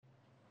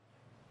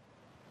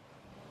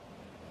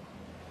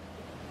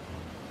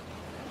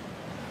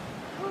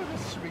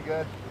should be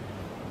good.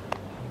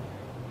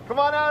 Come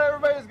on out,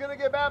 everybody's going to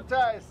get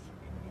baptized.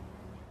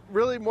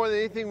 Really, more than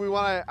anything,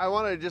 I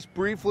want to just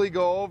briefly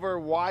go over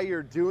why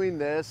you're doing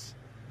this,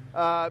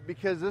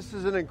 because this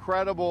is an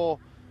incredible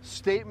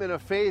statement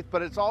of faith,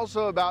 but it's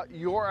also about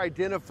your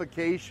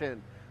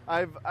identification.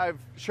 I've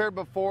shared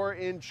before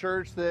in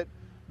church that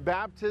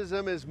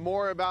baptism is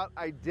more about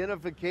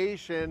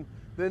identification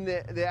than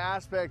the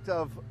aspect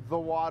of the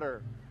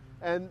water.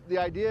 And the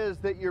idea is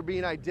that you're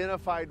being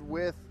identified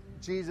with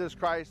Jesus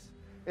Christ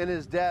in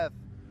his death.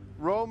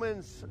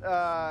 Romans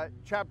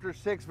chapter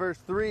 6, verse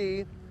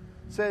 3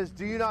 says,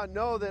 "Do you not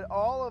know that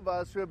all of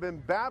us who have been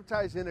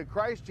baptized into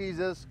Christ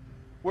Jesus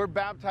were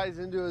baptized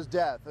into his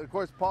death?" And of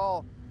course,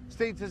 Paul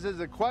states this as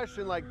a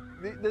question, like,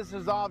 this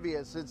is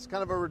obvious. It's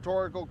kind of a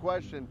rhetorical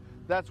question.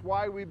 That's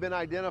why we've been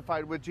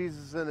identified with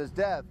Jesus in his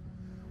death.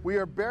 "We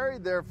are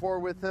buried, therefore,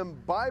 with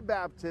him by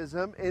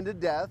baptism into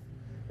death,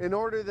 in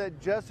order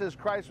that just as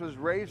Christ was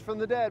raised from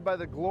the dead by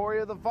the glory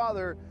of the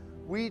Father,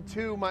 we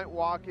too might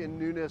walk in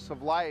newness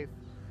of life."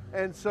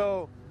 And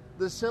so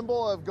the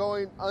symbol of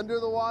going under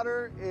the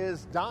water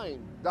is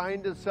dying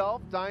to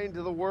self, dying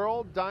to the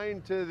world,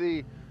 dying to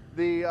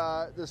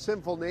the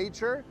sinful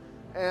nature.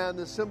 And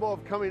the symbol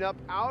of coming up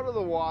out of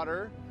the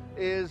water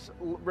is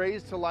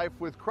raised to life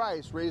with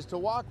Christ, raised to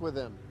walk with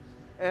him.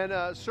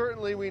 And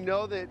certainly we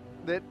know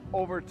that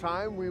over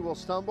time we will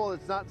stumble.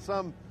 It's not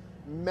some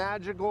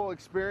magical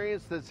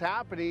experience that's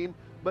happening,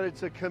 but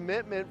it's a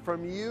commitment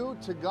from you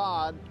to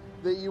God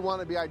that you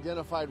want to be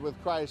identified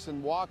with Christ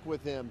and walk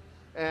with him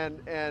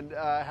and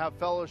have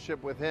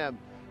fellowship with him.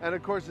 And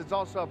of course, it's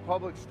also a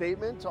public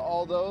statement to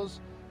all those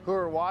who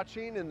are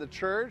watching in the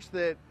church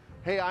that,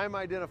 hey, I'm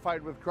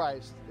identified with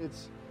Christ.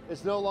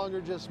 It's no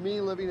longer just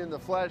me living in the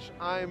flesh.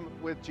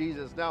 I'm with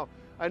Jesus. Now,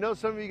 I know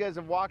some of you guys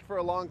have walked for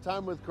a long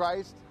time with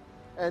Christ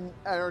and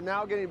are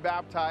now getting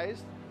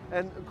baptized.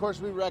 And of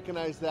course, we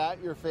recognize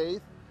that, your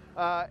faith.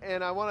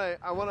 And I want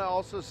to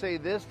also say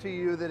this to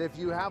you, that if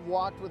you have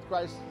walked with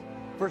Christ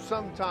for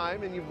some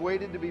time and you've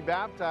waited to be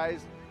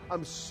baptized,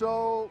 I'm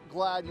so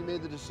glad you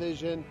made the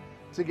decision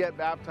to get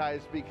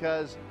baptized,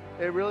 because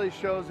it really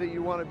shows that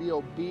you want to be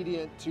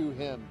obedient to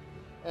him.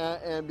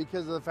 And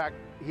because of the fact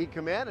he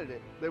commanded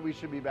it, that we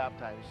should be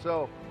baptized.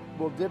 So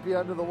we'll dip you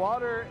under the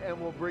water and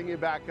we'll bring you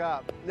back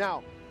up.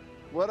 Now,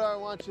 what do I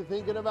want you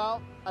thinking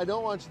about? I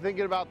don't want you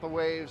thinking about the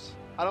waves.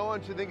 I don't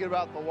want you thinking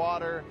about the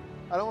water.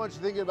 I don't want you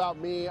thinking about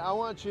me. I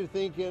want you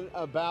thinking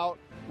about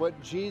what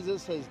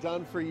Jesus has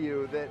done for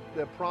you, that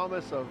the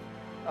promise of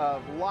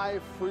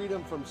life,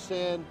 freedom from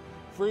sin,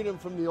 freedom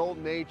from the old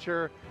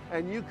nature,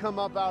 and you come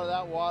up out of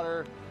that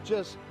water,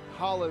 just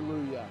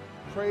hallelujah.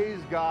 Praise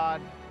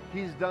God.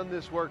 He's done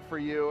this work for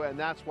you, and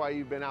that's why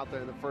you've been out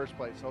there in the first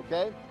place,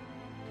 okay?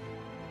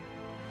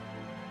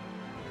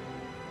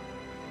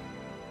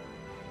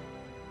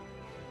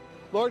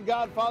 Lord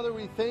God, Father,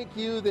 we thank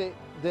you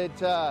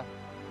that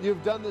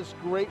you've done this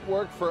great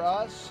work for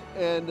us.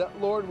 And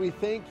Lord, we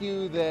thank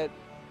you that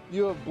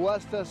you have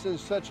blessed us in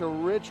such a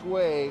rich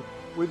way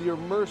with your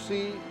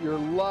mercy, your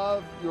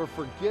love, your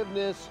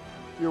forgiveness,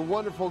 your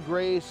wonderful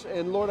grace.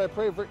 And Lord, I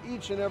pray for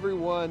each and every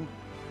one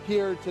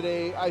here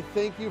today. I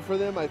thank you for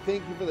them. I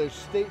thank you for their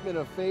statement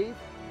of faith.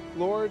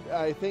 Lord,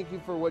 I thank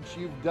you for what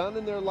you've done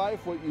in their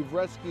life, what you've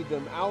rescued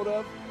them out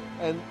of,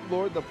 and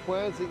Lord, the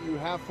plans that you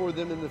have for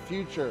them in the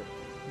future.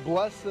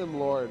 Bless them,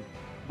 Lord.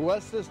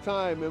 Bless this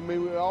time, and may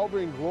we all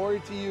bring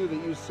glory to you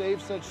that you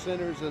saved such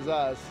sinners as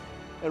us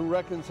and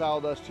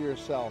reconciled us to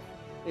yourself.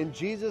 In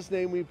Jesus'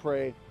 name we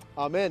pray.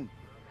 Amen.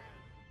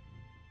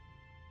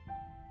 Do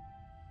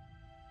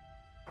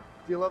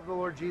you love the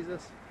Lord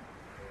Jesus?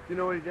 Do you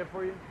know what he did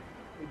for you?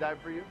 He died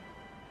for you?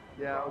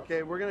 Yeah,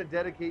 okay. We're going to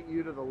dedicate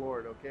you to the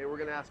Lord, okay? We're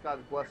going to ask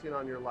God's blessing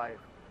on your life.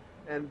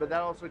 But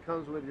that also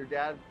comes with your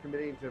dad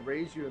committing to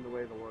raise you in the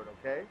way of the Lord,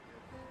 okay?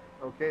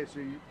 Okay, so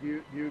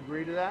do you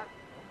agree to that?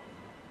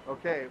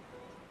 Okay.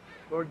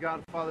 Lord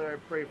God, Father, I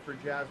pray for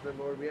Jasmine,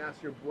 Lord. We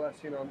ask your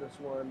blessing on this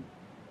one.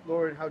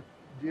 Lord, how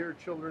dear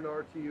children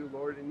are to you,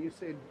 Lord. And you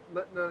say,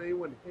 let not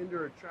anyone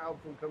hinder a child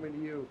from coming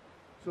to you.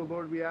 So,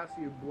 Lord, we ask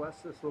that you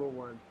bless this little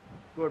one.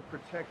 Lord,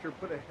 protect her,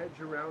 put a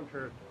hedge around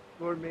her.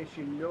 Lord, may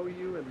she know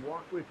you and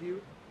walk with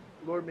you.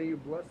 Lord, may you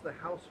bless the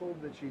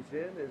household that she's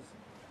in as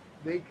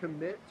they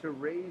commit to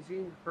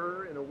raising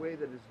her in a way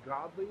that is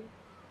godly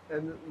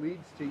and that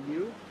leads to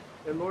you.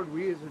 And Lord,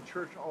 we as a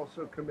church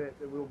also commit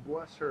that we'll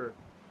bless her,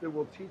 that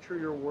we'll teach her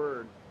your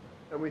word.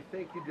 And we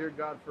thank you, dear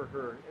God, for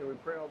her. And we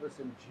pray all this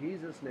in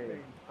Jesus'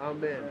 name.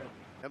 Amen.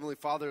 Heavenly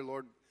Father,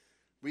 Lord,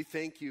 we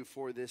thank you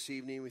for this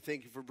evening. We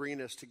thank you for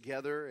bringing us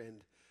together.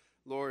 And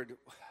Lord,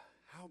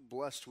 how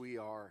blessed we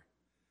are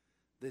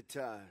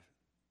that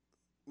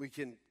we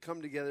can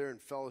come together in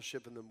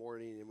fellowship in the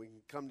morning, and we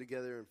can come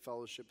together in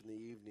fellowship in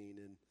the evening.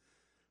 And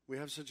we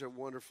have such a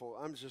wonderful,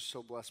 I'm just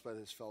so blessed by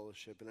this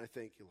fellowship. And I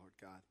thank you, Lord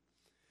God.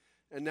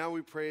 And now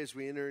we pray as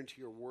we enter into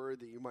your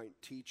word that you might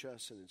teach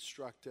us and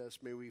instruct us.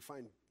 May we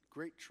find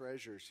great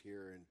treasures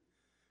here and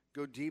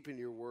go deep in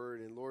your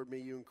word. And Lord, may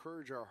you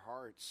encourage our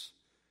hearts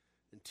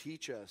and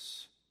teach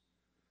us.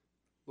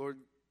 Lord,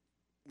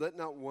 let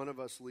not one of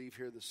us leave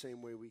here the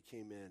same way we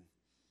came in.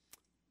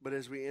 But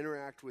as we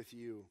interact with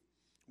you,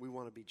 we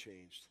want to be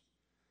changed.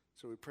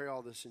 So we pray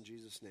all this in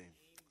Jesus' name.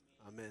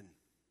 Amen.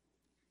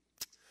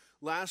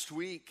 Last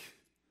week,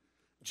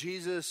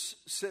 Jesus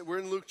said, we're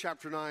in Luke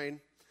chapter 9,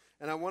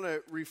 and I want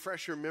to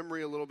refresh your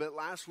memory a little bit.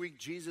 Last week,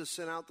 Jesus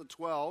sent out the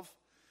 12,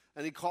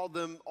 and he called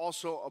them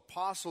also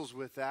apostles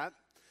with that.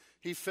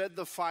 He fed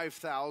the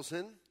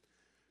 5,000.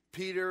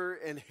 Peter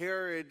and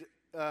Herod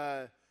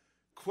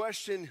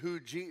questioned who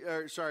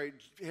Jesus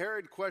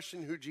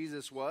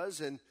was,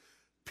 and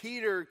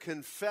Peter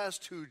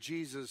confessed who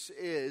Jesus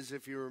is,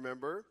 if you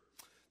remember,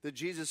 that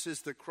Jesus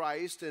is the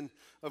Christ. And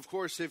of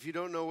course, if you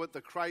don't know what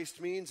the Christ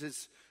means,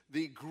 it's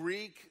the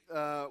Greek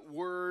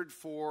word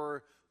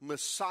for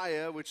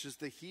Messiah, which is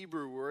the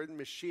Hebrew word,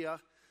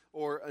 Mashiach,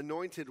 or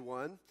anointed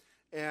one.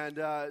 And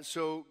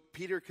so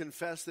Peter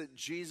confessed that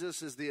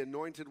Jesus is the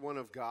anointed one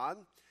of God,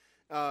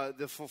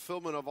 the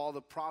fulfillment of all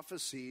the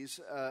prophecies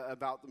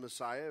about the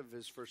Messiah, of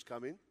his first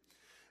coming.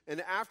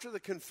 And after the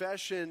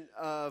confession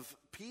of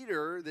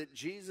Peter that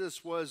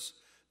Jesus was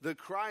the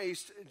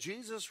Christ,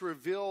 Jesus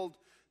revealed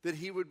that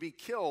he would be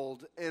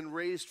killed and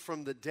raised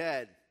from the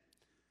dead.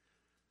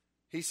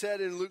 He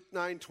said in Luke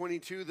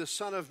 9:22, the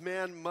Son of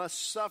Man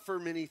must suffer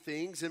many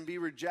things and be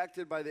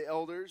rejected by the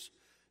elders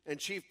and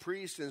chief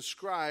priests and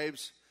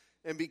scribes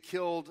and be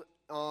killed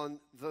on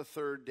the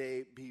third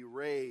day, be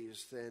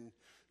raised. And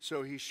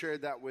so he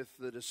shared that with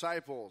the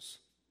disciples.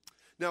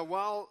 Now,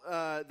 while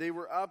they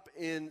were up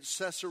in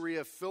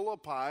Caesarea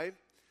Philippi,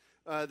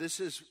 this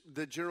is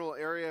the general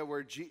area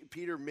where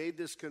Peter made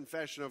this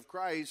confession of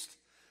Christ.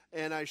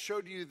 And I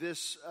showed you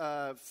this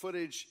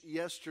footage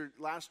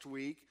last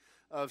week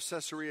of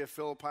Caesarea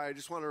Philippi. I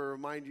just want to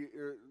remind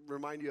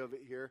you of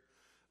it here.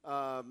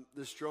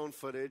 This drone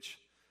footage.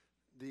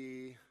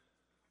 We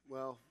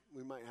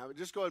might have it.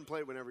 Just go ahead and play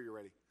it whenever you're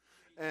ready.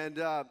 And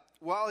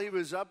while he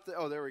was up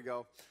there, there we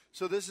go.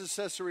 So this is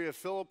Caesarea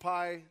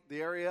Philippi,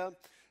 the area.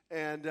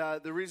 And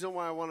the reason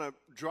why I want to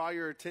draw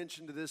your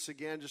attention to this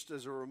again, just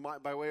as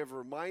by way of a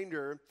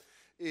reminder,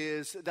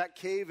 is that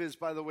cave is,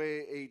 by the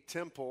way, a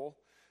temple.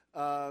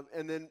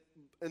 And then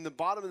in the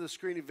bottom of the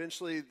screen,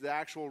 eventually the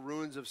actual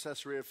ruins of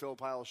Caesarea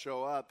Philippi will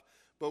show up.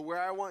 But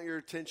where I want your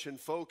attention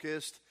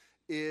focused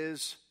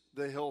is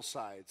the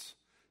hillsides.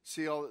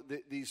 See all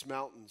these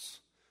mountains.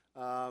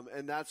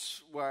 And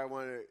that's where I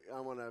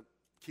want to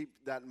keep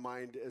that in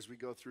mind as we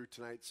go through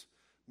tonight's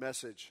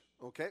message.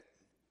 Okay?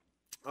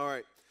 All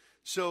right.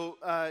 So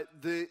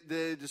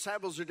the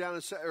disciples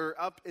are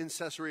up in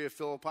Caesarea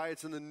Philippi.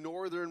 It's in the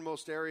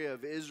northernmost area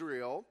of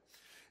Israel.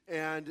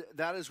 And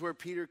that is where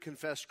Peter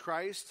confessed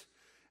Christ.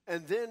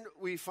 And then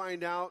we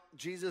find out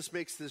Jesus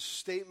makes this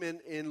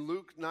statement in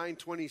Luke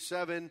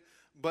 9:27.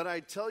 But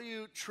I tell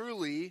you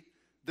truly,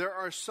 there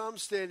are some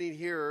standing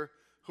here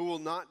who will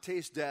not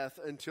taste death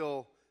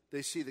until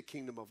they see the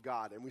kingdom of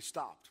God. And we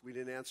stopped. We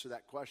didn't answer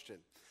that question.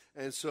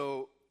 And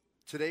so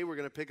today we're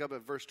going to pick up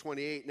at verse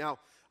 28. Now,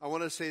 I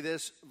want to say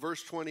this,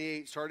 verse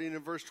 28, starting in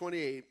verse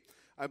 28,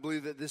 I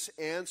believe that this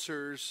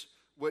answers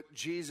what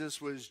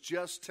Jesus was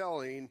just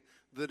telling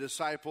the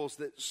disciples,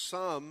 that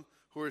some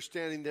who are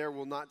standing there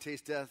will not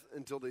taste death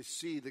until they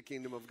see the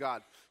kingdom of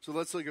God. So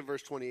let's look at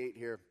verse 28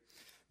 here.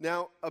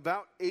 Now,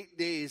 about 8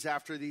 days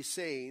after these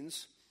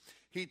sayings,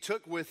 he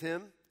took with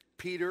him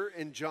Peter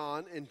and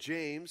John and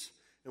James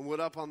and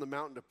went up on the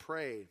mountain to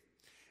pray.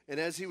 And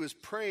as he was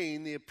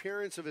praying, the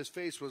appearance of his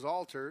face was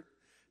altered,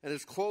 and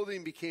his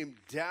clothing became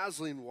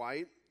dazzling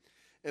white.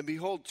 And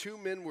behold, two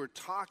men were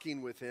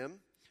talking with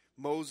him,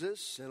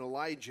 Moses and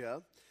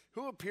Elijah,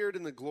 who appeared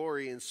in the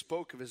glory and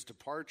spoke of his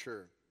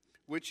departure,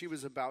 which he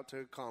was about to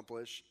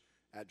accomplish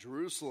at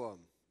Jerusalem.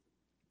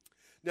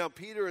 Now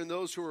Peter and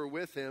those who were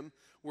with him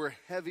were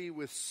heavy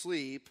with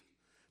sleep,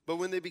 but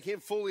when they became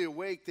fully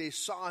awake, they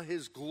saw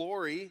his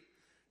glory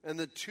and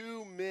the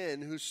two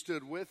men who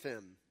stood with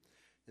him.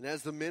 And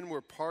as the men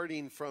were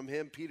parting from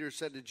him, Peter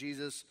said to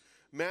Jesus,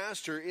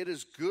 Master, it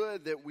is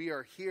good that we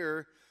are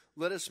here.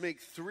 Let us make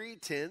 3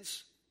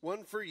 tents,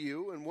 one for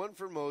you and one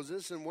for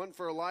Moses and one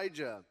for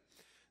Elijah.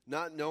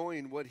 Not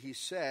knowing what he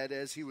said,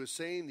 as he was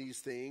saying these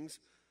things,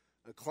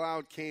 a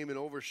cloud came and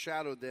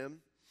overshadowed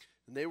them,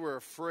 and they were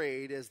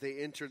afraid as they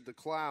entered the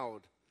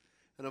cloud.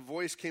 And a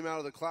voice came out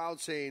of the cloud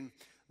saying,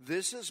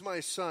 This is my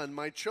son,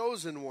 my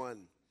chosen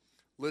one.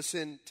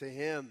 Listen to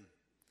him.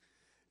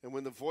 And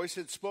when the voice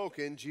had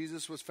spoken,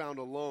 Jesus was found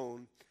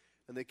alone,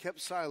 and they kept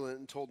silent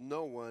and told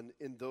no one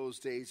in those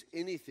days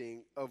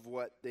anything of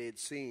what they had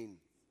seen.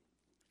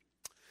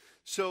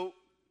 So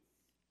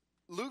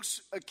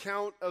Luke's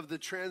account of the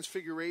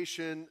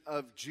transfiguration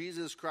of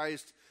Jesus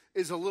Christ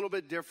is a little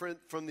bit different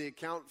from the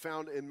account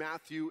found in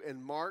Matthew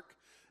and Mark.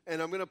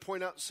 And I'm going to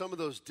point out some of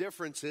those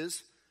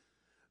differences.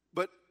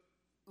 But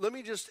let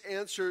me just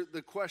answer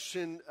the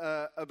question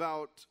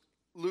about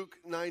Luke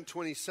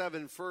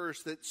 9:27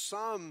 first, that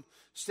some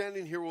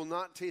standing here will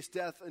not taste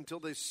death until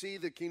they see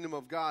the kingdom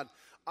of God.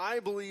 I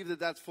believe that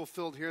that's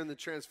fulfilled here in the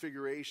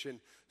transfiguration,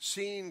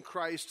 seeing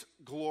Christ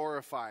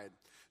glorified.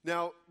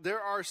 Now, there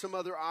are some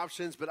other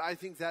options, but I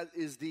think that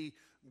is the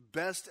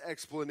best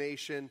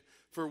explanation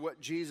for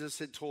what Jesus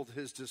had told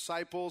his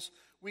disciples.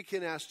 We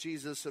can ask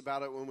Jesus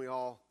about it when we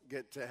all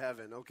get to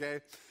heaven, okay?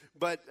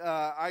 But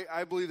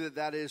I believe that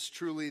that is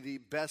truly the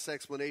best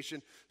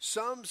explanation.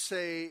 Some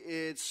say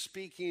it's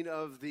speaking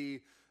of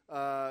the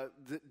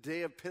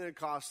day of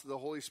Pentecost, the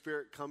Holy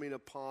Spirit coming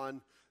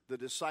upon the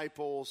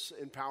disciples,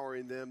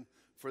 empowering them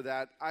for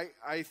that.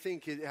 I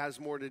think it has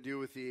more to do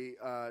with the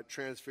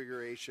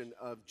transfiguration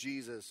of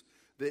Jesus,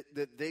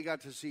 that they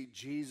got to see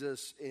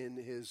Jesus in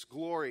his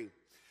glory.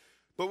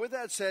 But with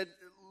that said,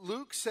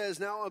 Luke says,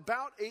 now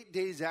about 8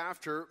 days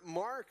after,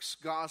 Mark's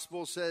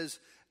gospel says,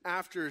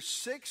 after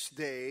 6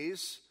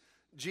 days,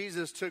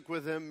 Jesus took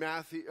with him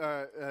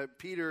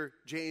Peter,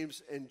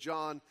 James, and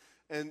John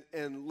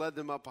and led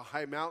them up a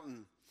high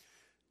mountain.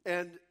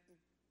 And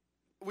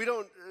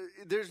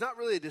there's not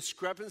really a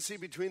discrepancy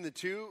between the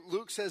two.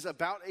 Luke says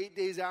about 8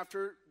 days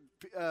after,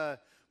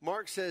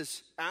 Mark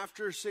says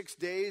after 6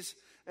 days,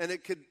 and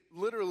it could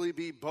literally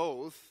be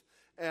both.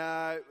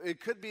 It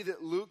could be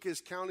that Luke is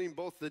counting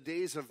both the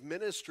days of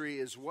ministry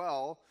as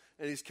well,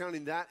 and he's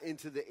counting that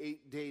into the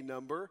 8-day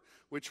number,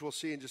 which we'll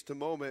see in just a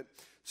moment.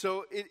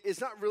 So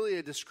it's not really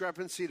a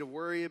discrepancy to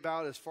worry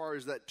about as far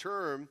as that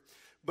term.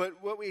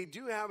 But what we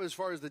do have as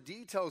far as the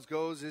details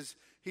goes is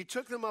he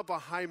took them up a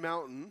high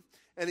mountain,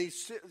 and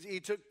he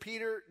took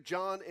Peter,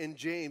 John, and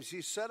James.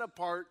 He set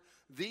apart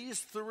these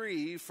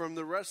three from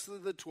the rest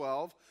of the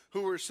 12,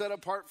 who were set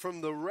apart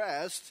from the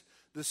rest,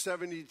 the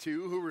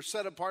 72, who were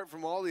set apart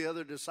from all the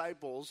other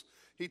disciples.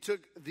 He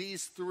took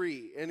these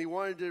three, and he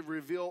wanted to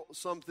reveal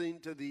something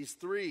to these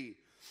three.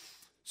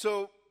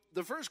 So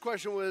the first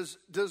question was,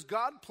 does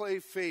God play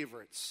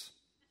favorites?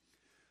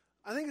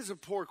 I think it's a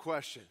poor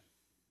question.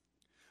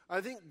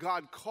 I think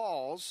God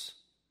calls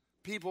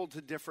people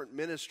to different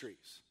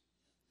ministries.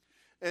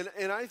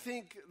 And I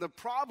think the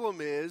problem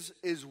is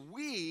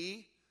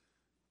we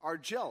are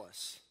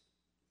jealous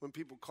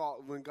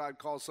when God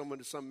calls someone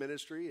to some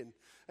ministry.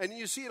 And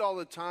you see it all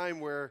the time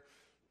where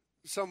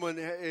someone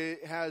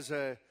has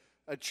a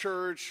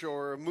church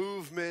or a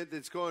movement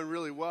that's going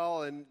really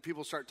well, and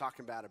people start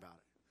talking bad about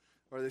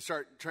it. Or they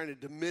start trying to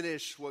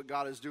diminish what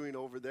God is doing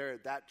over there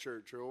at that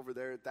church or over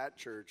there at that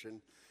church.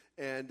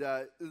 And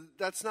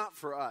that's not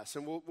for us.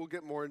 And we'll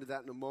get more into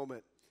that in a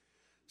moment.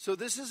 So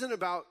this isn't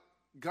about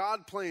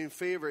God playing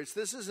favorites.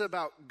 This is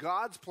about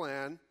God's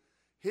plan,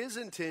 his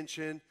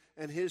intention,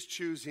 and his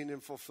choosing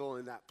and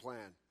fulfilling that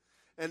plan.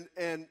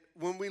 And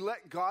when we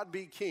let God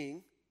be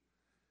king,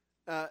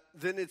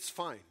 then it's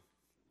fine.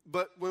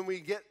 But when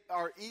we get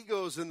our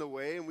egos in the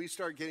way and we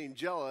start getting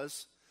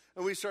jealous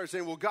and we start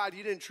saying, well, God,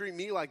 you didn't treat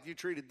me like you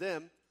treated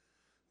them,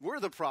 we're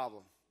the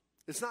problem.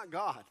 It's not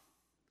God.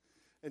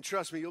 And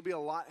trust me, you'll be a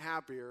lot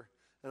happier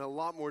and a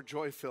lot more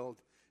joy-filled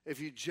if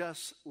you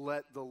just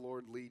let the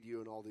Lord lead you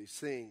in all these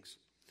things.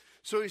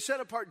 So he set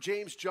apart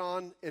James,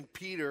 John, and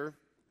Peter,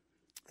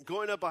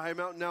 going up a high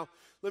mountain. Now,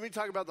 let me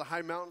talk about the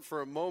high mountain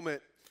for a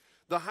moment.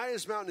 The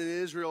highest mountain in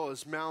Israel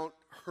is Mount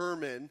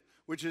Hermon,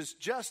 which is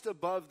just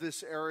above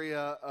this area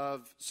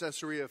of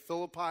Caesarea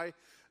Philippi.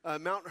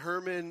 Mount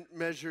Hermon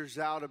measures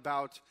out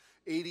about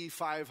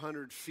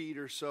 8,500 feet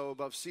or so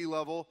above sea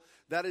level.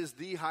 That is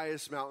the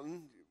highest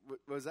mountain. What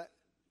was that?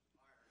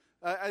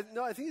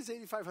 No, I think it's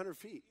 8,500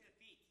 feet.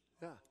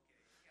 Yeah.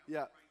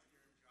 Yeah.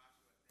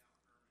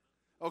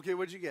 Okay,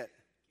 what'd you get?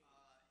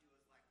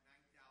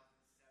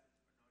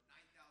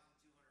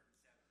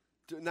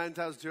 It was like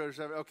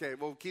 9,207. Okay,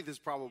 well, Keith is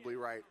probably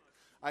right.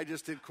 I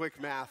just did quick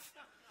math,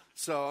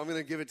 so I'm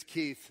going to give it to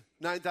Keith.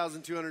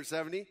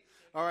 9,270?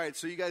 All right,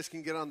 so you guys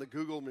can get on the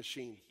Google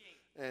machine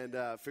and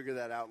figure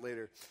that out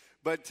later.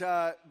 But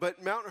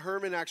Mount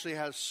Hermon actually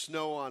has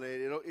snow on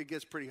it. It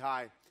gets pretty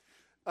high.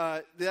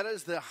 That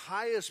is the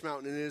highest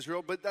mountain in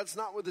Israel, but that's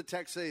not what the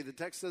text say. The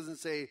text doesn't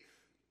say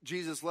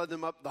Jesus led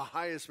them up the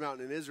highest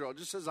mountain in Israel. It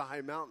just says a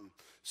high mountain.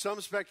 Some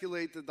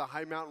speculate that the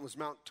high mountain was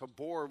Mount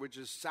Tabor, which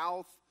is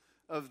south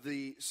of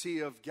the Sea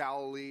of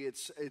Galilee.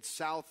 It's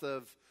south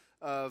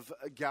of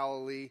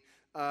Galilee,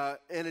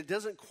 and it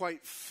doesn't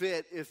quite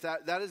fit. If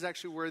that is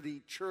actually where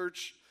the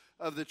Church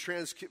of the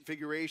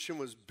Transfiguration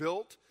was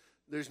built.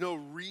 There's no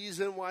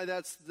reason why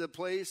that's the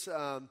place.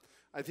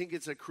 I think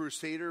it's a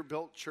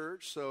Crusader-built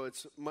church, so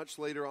it's much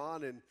later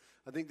on, and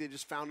I think they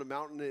just found a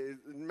mountain.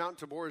 Mount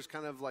Tabor is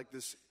kind of like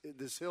this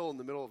hill in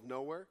the middle of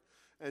nowhere,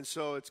 and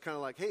so it's kind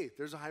of like, hey,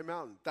 there's a high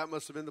mountain. That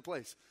must have been the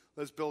place.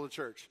 Let's build a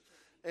church.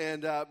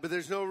 And but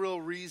there's no real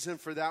reason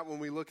for that when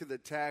we look at the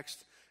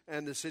text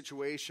and the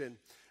situation.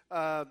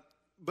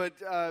 But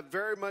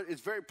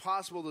it's very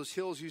possible those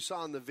hills you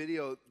saw in the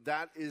video,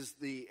 that is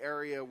the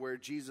area where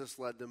Jesus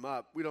led them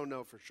up. We don't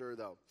know for sure,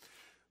 though.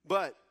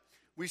 But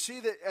we see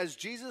that as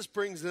Jesus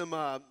brings them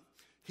up,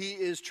 he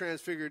is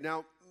transfigured.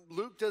 Now,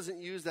 Luke doesn't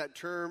use that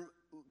term,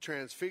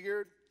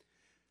 transfigured.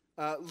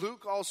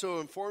 Luke also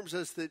informs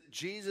us that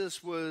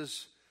Jesus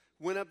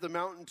went up the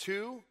mountain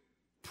to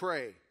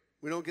pray.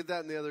 We don't get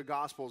that in the other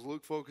Gospels.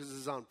 Luke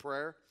focuses on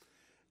prayer.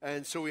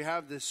 And so we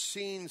have this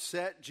scene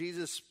set,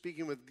 Jesus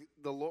speaking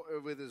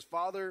with his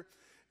Father,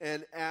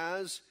 and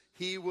as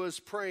he was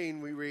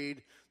praying, we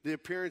read, the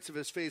appearance of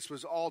his face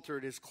was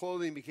altered. His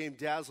clothing became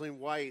dazzling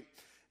white.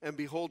 And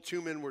behold,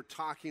 two men were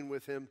talking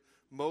with him,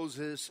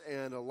 Moses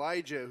and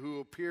Elijah, who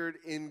appeared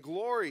in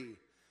glory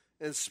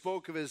and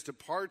spoke of his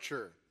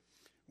departure,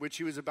 which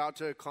he was about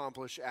to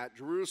accomplish at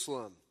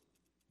Jerusalem.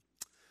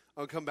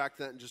 I'll come back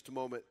to that in just a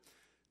moment.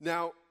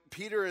 Now,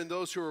 Peter and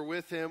those who were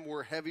with him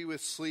were heavy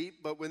with sleep,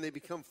 but when they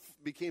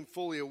became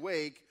fully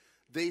awake,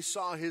 they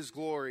saw his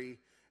glory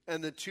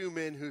and the two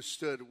men who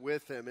stood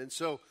with him. And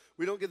so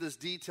we don't get this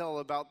detail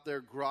about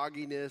their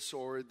grogginess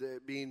or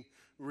being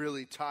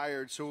really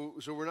tired. So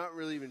we're not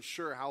really even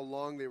sure how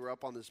long they were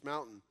up on this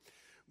mountain.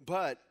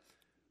 But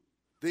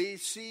they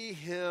see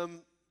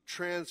him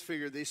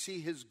transfigured. They see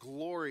his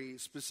glory,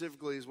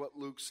 specifically is what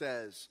Luke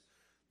says.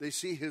 They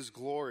see his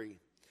glory.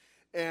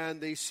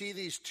 And they see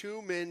these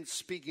two men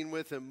speaking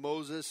with him,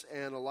 Moses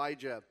and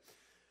Elijah.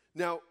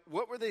 Now,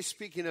 what were they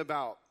speaking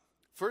about?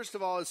 First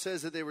of all, it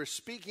says that they were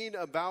speaking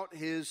about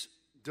his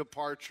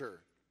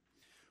departure.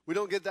 We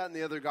don't get that in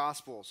the other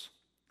Gospels.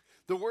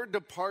 The word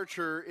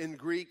departure in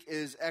Greek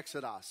is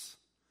exodos.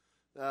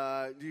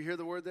 Do you hear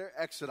the word there?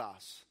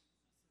 Exodos.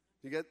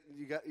 You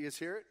guys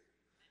hear it?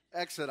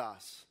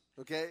 Exodos.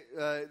 Okay?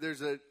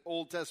 There's an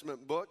Old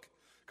Testament book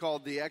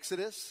called the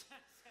Exodus.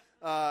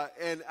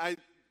 And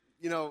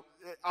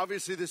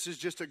obviously this is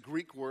just a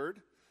Greek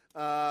word.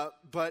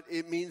 But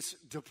it means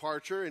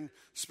departure, and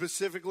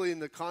specifically in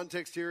the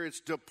context here, it's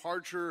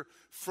departure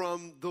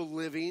from the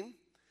living.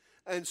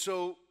 And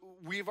so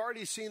we've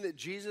already seen that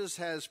Jesus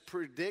has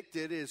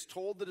predicted, has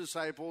told the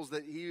disciples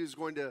that he is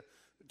going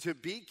to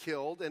be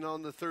killed and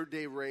on the third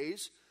day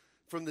raise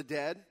from the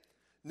dead.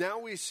 Now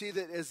we see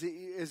that as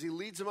he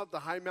leads them up the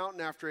high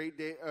mountain after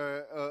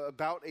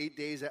about 8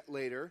 days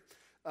later,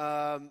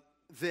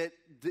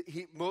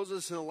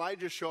 Moses and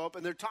Elijah show up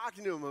and they're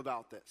talking to him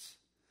about this.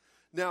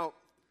 Now,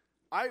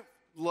 I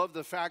love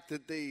the fact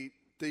that they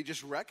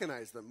just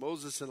recognize them,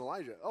 Moses and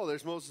Elijah. Oh,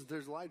 there's Moses,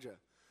 there's Elijah.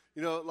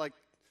 Like,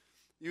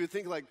 you would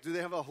think, like, do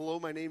they have a hello,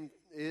 my name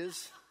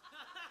is?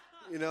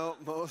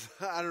 Moses,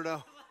 I don't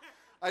know.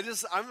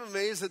 I'm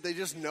amazed that they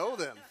just know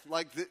them.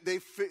 Like, they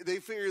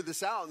figured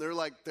this out, and they're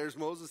like, there's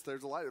Moses,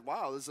 there's Elijah.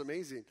 Wow, this is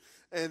amazing.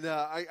 And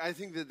I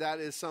think that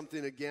is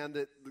something, again,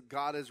 that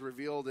God has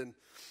revealed. And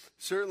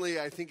certainly,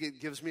 I think it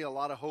gives me a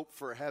lot of hope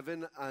for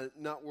heaven,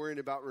 not worrying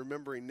about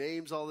remembering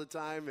names all the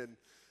time and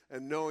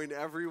knowing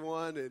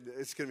everyone, and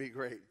it's going to be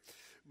great.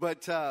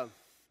 But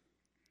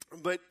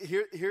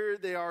here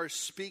they are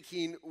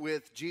speaking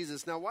with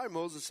Jesus. Now, why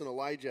Moses and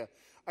Elijah?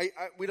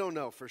 We don't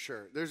know for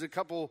sure. There's a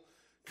couple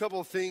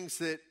things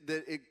that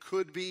it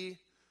could be,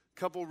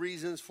 couple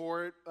reasons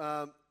for it.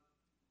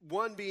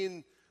 One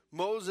being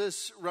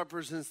Moses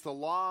represents the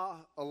law,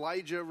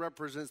 Elijah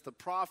represents the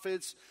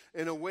prophets.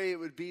 In a way, it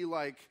would be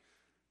like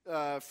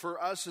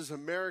for us as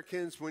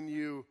Americans, when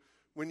you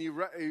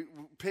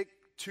pick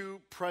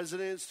two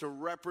presidents to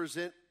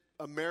represent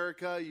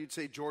America, you'd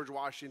say George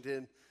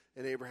Washington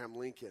and Abraham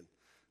Lincoln.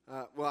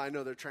 Well, I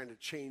know they're trying to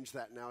change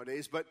that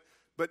nowadays, but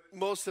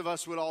most of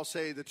us would all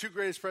say the two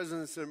greatest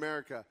presidents in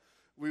America.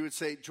 We would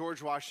say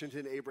George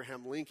Washington,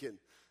 Abraham Lincoln,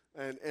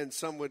 and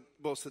some would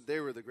boast that they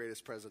were the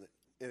greatest president.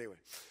 Anyway,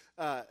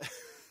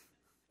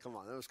 come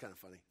on, that was kind of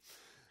funny.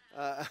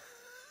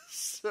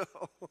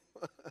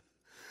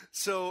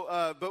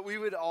 But we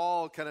would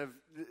all kind of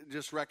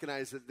just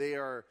recognize that they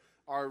are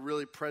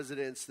really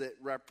presidents that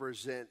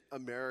represent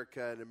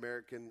America and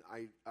American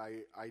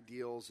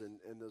ideals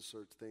and those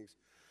sorts of things.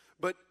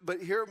 But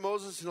here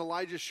Moses and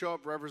Elijah show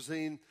up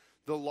representing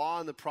the law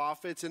and the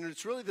prophets, and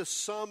it's really the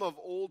sum of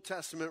Old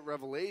Testament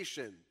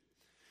revelation.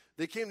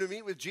 They came to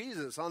meet with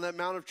Jesus on that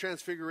Mount of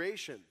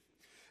Transfiguration.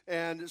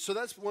 And so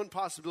that's one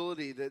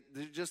possibility,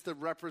 that just the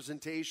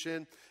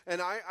representation.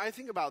 And I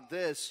think about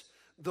this.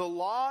 The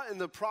law and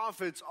the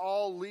prophets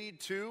all lead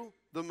to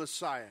the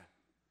Messiah.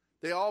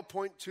 They all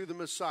point to the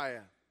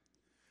Messiah.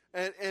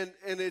 And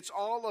it's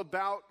all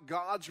about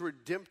God's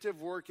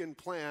redemptive work and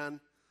plan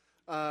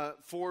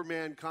for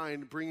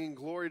mankind, bringing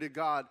glory to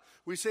God.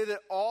 We say that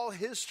all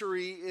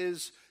history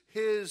is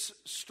his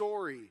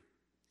story.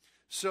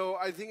 So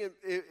I think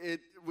it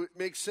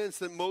makes sense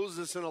that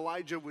Moses and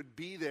Elijah would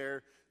be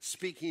there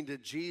speaking to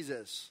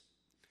Jesus.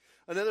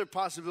 Another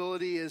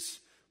possibility is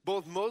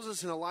both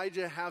Moses and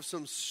Elijah have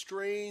some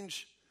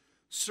strange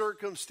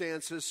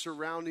circumstances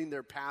surrounding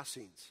their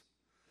passings.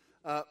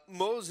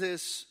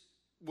 Moses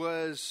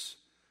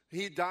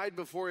he died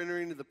before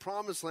entering into the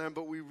promised land,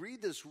 but we read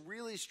this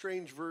really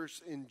strange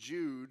verse in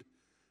Jude,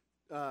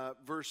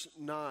 verse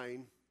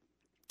 9.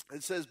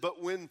 It says,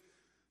 but when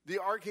the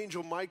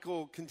archangel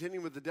Michael,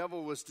 contending with the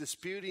devil, was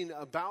disputing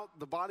about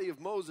the body of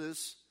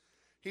Moses,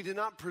 he did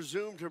not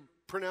presume to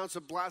pronounce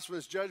a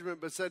blasphemous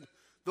judgment, but said,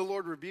 the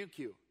Lord rebuke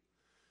you.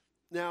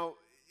 Now,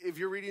 if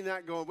you're reading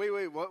that going,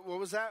 wait, what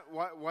was that?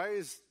 Why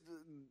is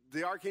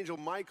the archangel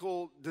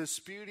Michael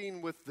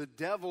disputing with the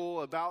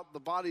devil about the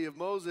body of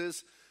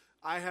Moses?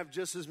 I have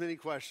just as many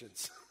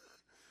questions.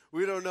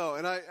 We don't know.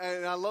 And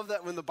I love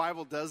that when the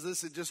Bible does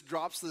this, it just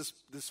drops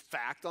this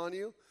fact on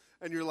you.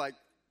 And you're like,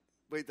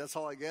 wait, that's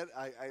all I get?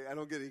 I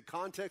don't get any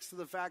context to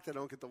the fact. I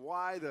don't get the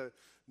why.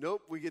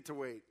 Nope, we get to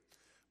wait.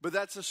 But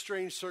that's a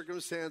strange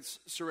circumstance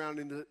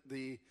surrounding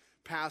the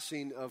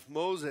passing of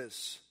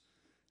Moses.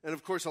 And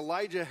of course,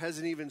 Elijah has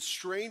an even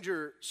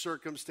stranger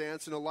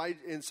circumstance.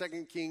 In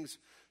 2 Kings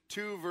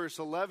 2, verse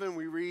 11,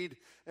 we read,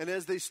 "And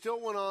as they still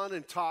went on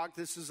and talked,"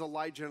 this is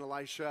Elijah and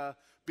Elisha,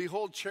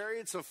 "behold,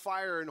 chariots of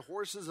fire and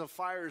horses of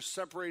fire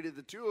separated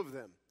the two of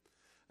them.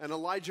 And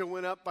Elijah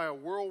went up by a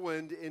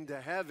whirlwind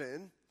into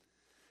heaven."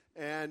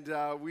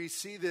 And we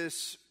see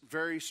this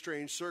very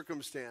strange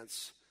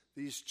circumstance.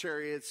 These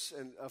chariots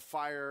of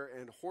fire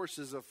and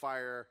horses of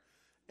fire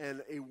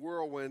and a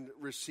whirlwind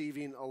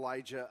receiving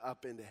Elijah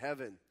up into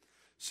heaven.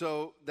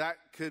 So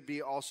that could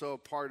be also a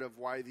part of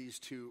why these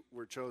two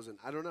were chosen.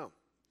 I don't know.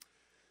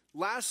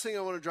 Last thing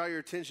I want to draw your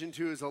attention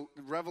to is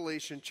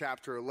Revelation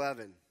chapter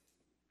 11.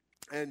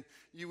 And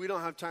we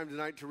don't have time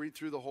tonight to read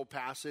through the whole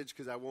passage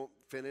because I won't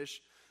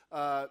finish.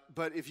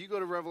 But if you go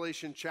to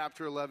Revelation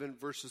chapter 11,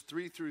 verses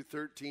 3 through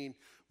 13,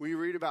 we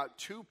read about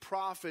two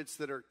prophets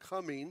that are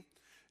coming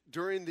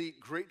during the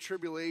Great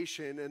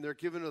Tribulation, and they're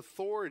given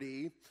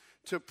authority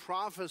to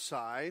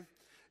prophesy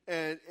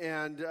and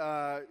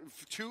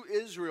to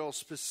Israel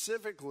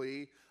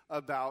specifically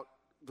about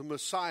the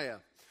Messiah.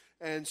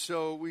 And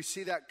so we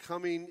see that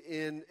coming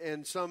in,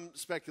 and some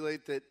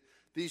speculate that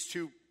these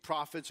two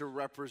prophets are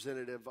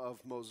representative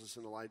of Moses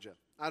and Elijah.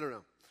 I don't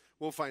know.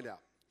 We'll find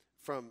out.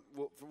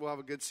 We'll have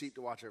a good seat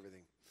to watch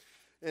everything.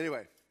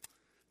 Anyway,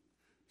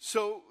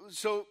 so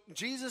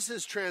Jesus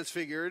is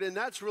transfigured, and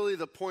that's really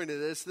the point of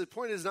this. The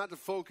point is not to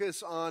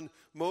focus on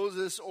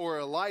Moses or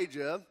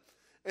Elijah.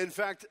 In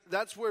fact,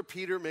 that's where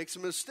Peter makes a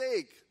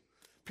mistake.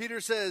 Peter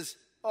says,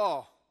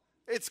 "Oh,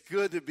 it's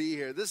good to be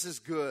here. This is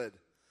good.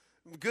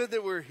 Good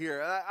that we're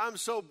here. I'm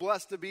so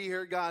blessed to be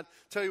here, God.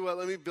 Tell you what,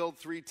 let me build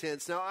 3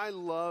 tents." Now, I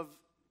love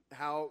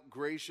how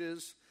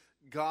gracious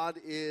God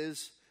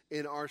is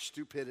in our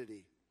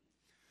stupidity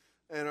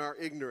and our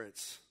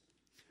ignorance.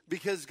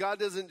 Because God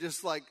doesn't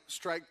just like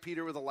strike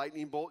Peter with a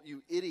lightning bolt.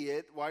 "You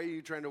idiot, why are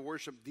you trying to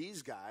worship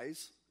these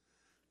guys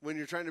when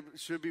you're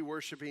should be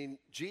worshiping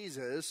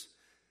Jesus?"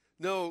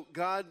 No,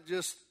 God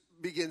just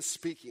begins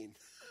speaking.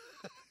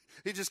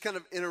 He just kind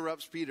of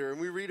interrupts Peter. And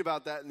we read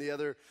about that in the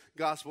other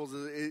Gospels.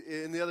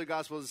 In the other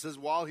Gospels, it says,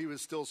 while he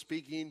was still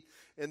speaking.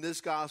 In this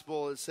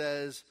Gospel, it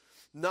says,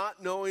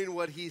 not knowing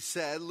what he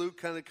said, Luke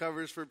kind of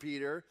covers for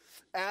Peter.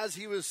 As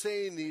he was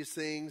saying these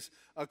things,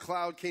 a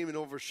cloud came and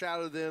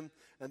overshadowed them,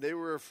 and they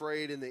were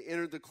afraid, and they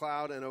entered the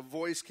cloud, and a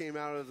voice came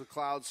out of the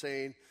cloud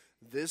saying,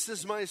 "This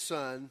is my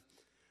son,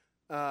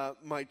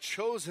 my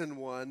chosen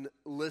one,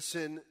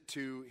 listen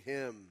to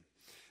him."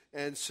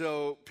 And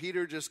so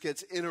Peter just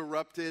gets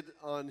interrupted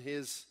on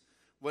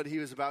what he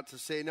was about to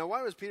say. Now,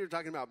 why was Peter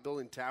talking about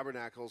building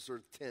tabernacles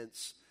or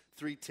tents,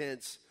 3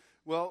 tents?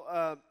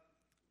 Well,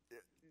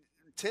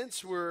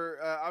 tents were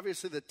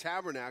obviously the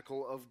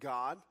tabernacle of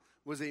God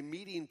was a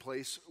meeting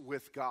place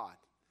with God.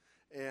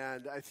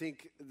 And I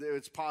think that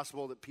it's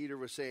possible that Peter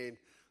was saying,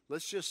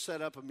 let's just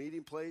set up a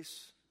meeting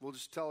place. We'll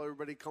just tell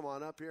everybody, come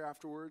on up here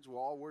afterwards. We'll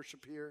all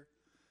worship here.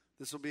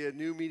 This will be a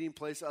new meeting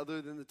place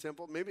other than the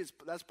temple. Maybe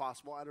that's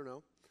possible. I don't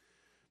know.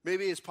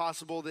 Maybe it's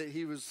possible that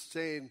he was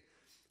saying,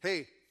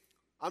 hey,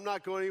 I'm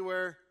not going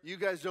anywhere. You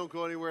guys don't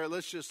go anywhere.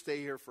 Let's just stay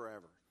here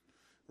forever,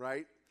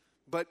 right?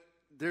 But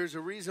there's a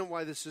reason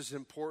why this is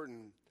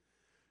important.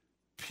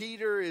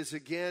 Peter is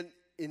again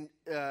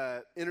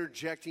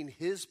interjecting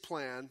his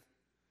plan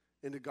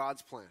into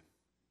God's plan.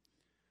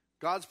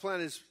 God's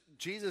plan is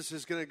Jesus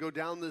is going to go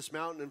down this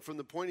mountain, and from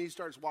the point he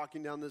starts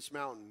walking down this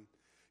mountain,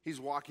 he's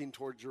walking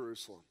toward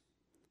Jerusalem.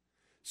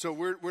 So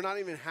we're not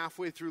even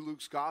halfway through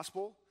Luke's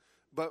gospel,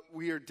 but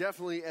we are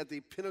definitely at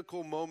the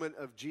pinnacle moment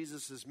of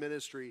Jesus'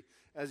 ministry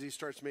as he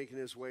starts making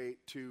his way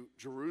to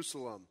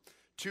Jerusalem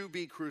to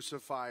be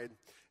crucified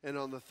and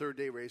on the 3rd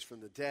day raised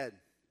from the dead.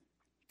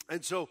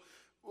 And so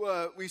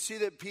we see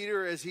that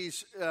Peter, as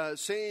he's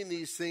saying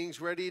these things,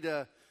 ready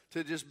to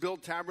just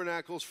build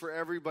tabernacles for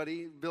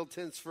everybody, build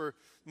tents for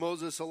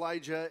Moses,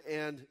 Elijah,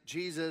 and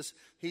Jesus,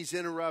 he's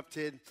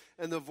interrupted,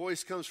 and the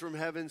voice comes from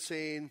heaven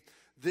saying,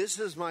 "This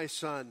is my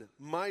son,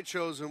 my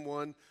chosen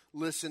one,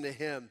 listen to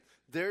him."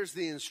 There's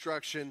the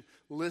instruction,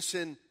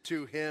 listen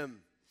to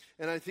him.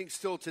 And I think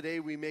still today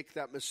we make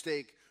that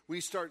mistake.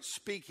 We start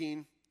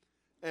speaking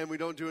and we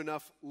don't do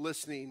enough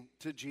listening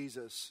to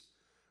Jesus.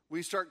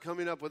 We start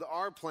coming up with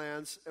our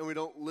plans and we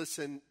don't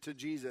listen to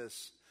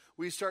Jesus.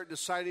 We start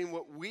deciding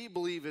what we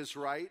believe is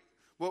right,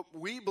 what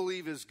we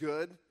believe is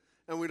good,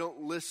 and we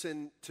don't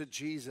listen to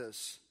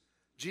Jesus.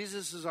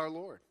 Jesus is our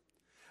Lord.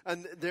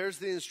 And there's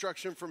the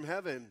instruction from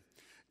heaven.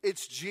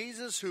 It's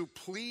Jesus who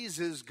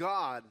pleases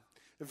God.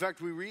 In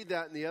fact, we read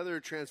that in the other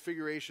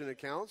transfiguration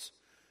accounts.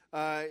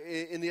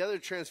 In the other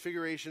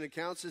transfiguration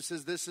accounts, it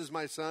says, "This is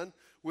my son,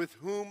 with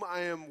whom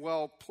I am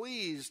well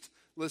pleased.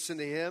 Listen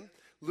to him."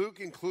 Luke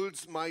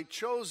includes "my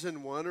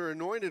chosen one" or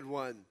anointed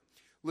one.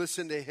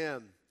 Listen to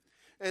him.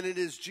 And it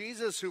is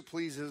Jesus who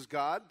pleases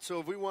God. So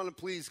if we want to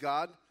please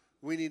God,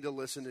 we need to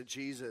listen to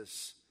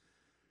Jesus.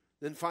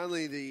 Then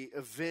finally, the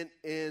event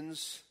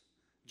ends.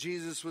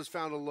 Jesus was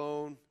found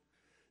alone.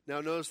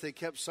 Now notice they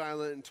kept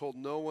silent and told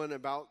no one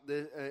about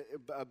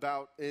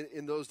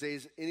in those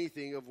days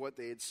anything of what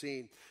they had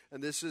seen.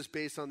 And this is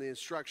based on the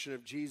instruction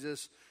of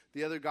Jesus.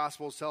 The other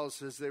Gospels tell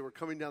us as they were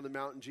coming down the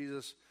mountain,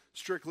 Jesus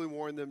strictly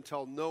warned them,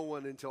 tell no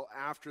one until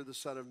after the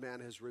Son of Man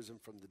has risen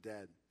from the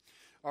dead.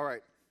 All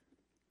right,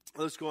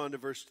 let's go on to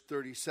verse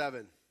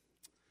 37.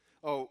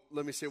 Oh,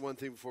 let me say one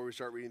thing before we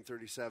start reading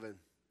 37.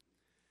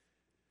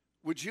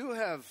 Would you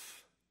have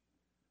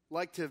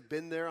liked to have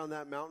been there on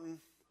that mountain?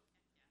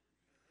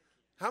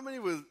 How many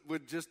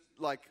would just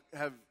like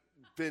have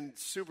been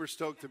super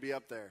stoked to be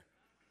up there?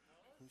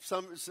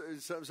 Some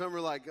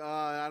are like,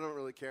 I don't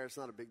really care. It's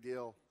not a big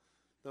deal.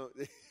 No.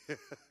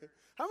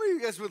 How many of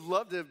you guys would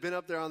love to have been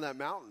up there on that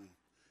mountain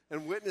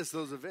and witnessed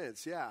those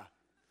events? Yeah.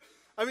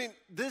 I mean,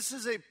 this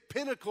is a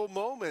pinnacle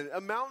moment,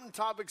 a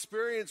mountaintop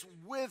experience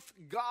with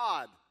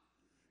God.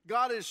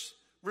 God is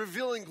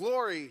revealing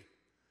glory.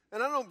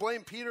 And I don't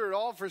blame Peter at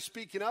all for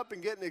speaking up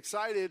and getting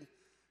excited,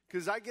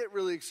 because I get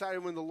really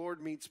excited when the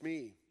Lord meets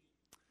me.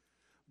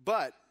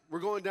 But we're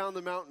going down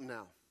the mountain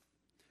now.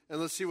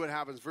 And let's see what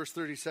happens. Verse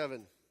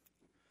 37.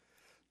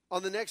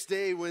 On the next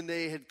day, when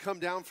they had come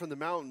down from the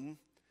mountain,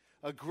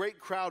 a great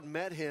crowd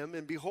met him.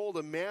 And behold,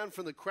 a man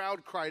from the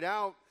crowd cried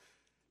out,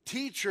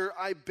 "Teacher,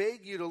 I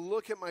beg you to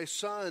look at my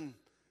son,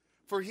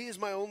 for he is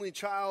my only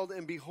child.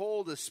 And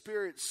behold, a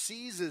spirit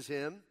seizes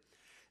him.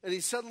 And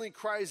he suddenly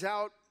cries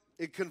out.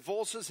 It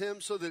convulses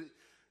him so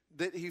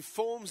that he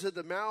foams at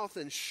the mouth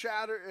and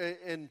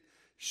shatters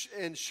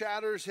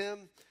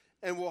him,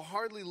 and will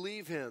hardly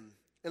leave him.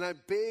 And I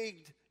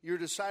begged your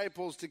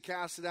disciples to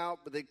cast it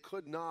out, but they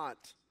could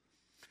not."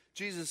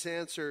 Jesus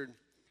answered,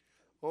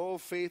 "O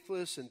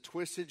faithless and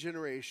twisted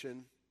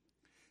generation,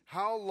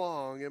 how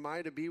long am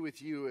I to be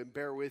with you and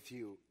bear with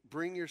you?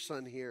 Bring your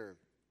son here."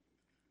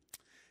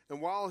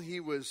 And while he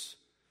was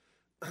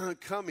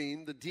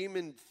coming, the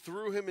demon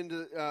threw him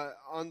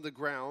on the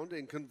ground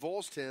and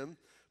convulsed him.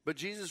 But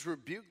Jesus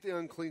rebuked the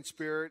unclean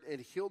spirit and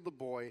healed the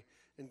boy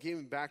and gave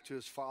him back to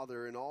his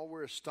father. And all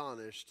were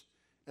astonished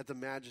at the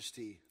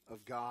majesty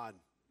of God.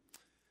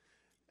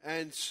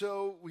 And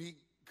so we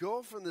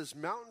go from this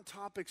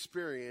mountaintop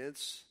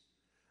experience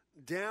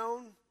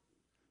down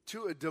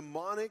to a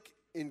demonic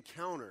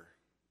encounter.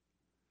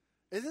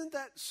 Isn't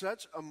that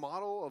such a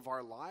model of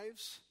our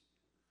lives?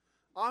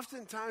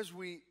 Oftentimes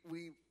we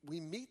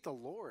meet the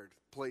Lord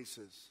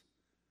places.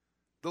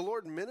 The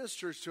Lord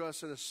ministers to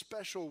us in a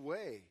special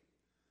way.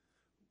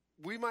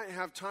 We might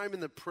have time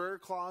in the prayer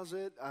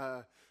closet,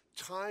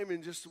 time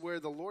in just where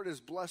the Lord has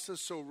blessed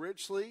us so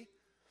richly,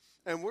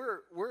 and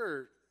we're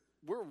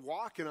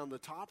walking on the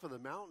top of the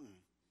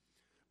mountain.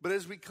 But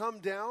as we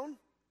come down,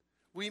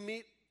 we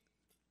meet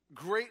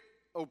great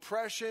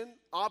oppression,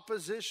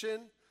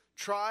 opposition,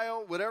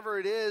 trial, whatever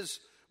it is.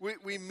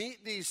 We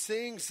meet these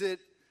things that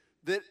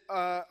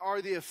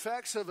are the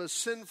effects of a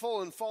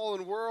sinful and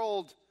fallen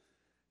world,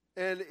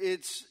 and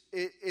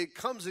it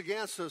comes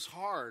against us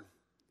hard.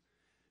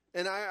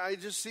 And I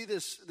just see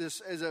this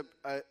as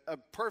a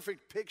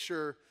perfect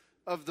picture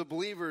of the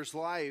believer's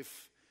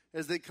life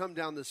as they come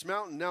down this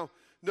mountain. Now,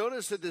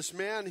 notice that this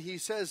man, he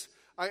says,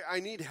 I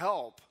need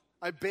help.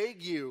 I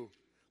beg you,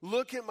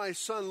 look at my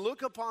son.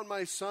 Look upon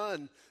my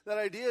son. That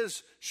idea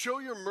is show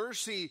your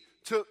mercy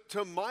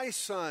to my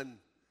son.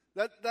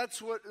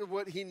 That's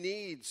what he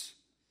needs.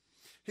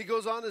 He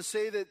goes on to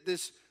say that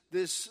this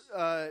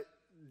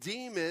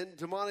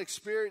demonic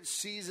spirit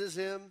seizes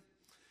him,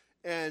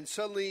 and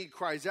suddenly he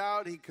cries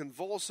out, he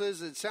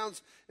convulses. It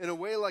sounds in a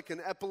way like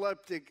an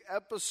epileptic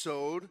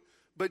episode,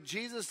 but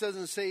Jesus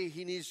doesn't say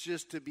he needs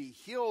just to be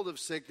healed of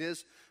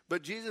sickness,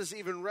 but Jesus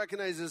even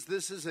recognizes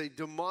this is a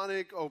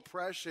demonic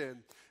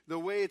oppression. The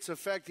way it's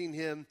affecting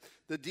him,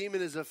 the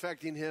demon is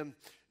affecting him.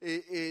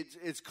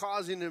 It's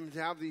causing him to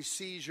have these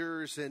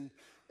seizures and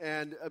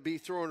be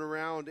thrown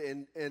around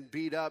and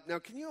beat up. Now,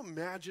 can you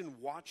imagine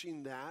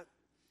watching that?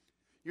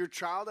 Your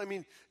child, I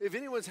mean, if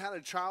anyone's had a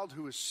child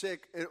who was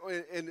sick,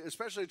 and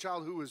especially a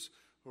child who was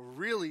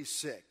really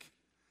sick,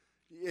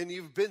 and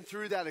you've been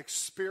through that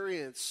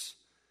experience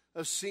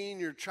of seeing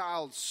your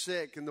child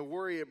sick and the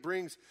worry it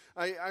brings.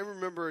 I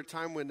remember a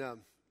time when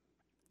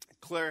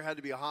Claire had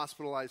to be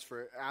hospitalized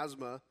for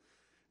asthma,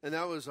 and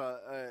that was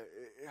that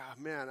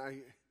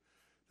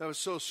was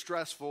so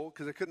stressful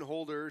because I couldn't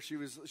hold her. She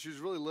was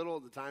really little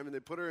at the time, and they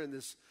put her in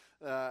this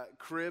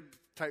crib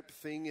type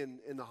thing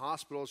in the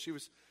hospital.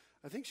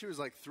 I think she was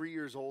like 3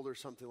 years old or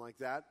something like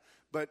that.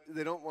 But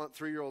they don't want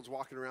 3-year-olds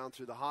walking around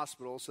through the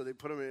hospital, so they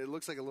put them in. It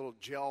looks like a little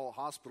gel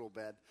hospital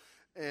bed.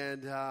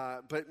 And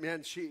but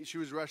man, she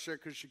was rushed there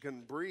because she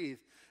couldn't breathe.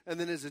 And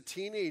then as a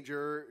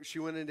teenager, she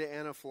went into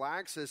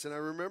anaphylaxis. And I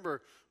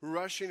remember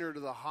rushing her to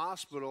the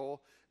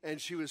hospital,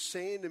 and she was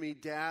saying to me,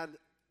 "Dad,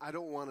 I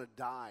don't want to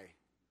die."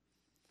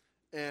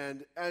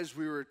 And as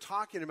we were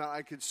talking about it,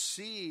 I could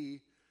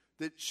see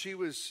that she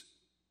was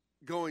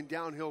going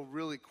downhill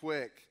really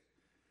quick.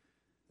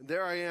 And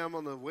there I am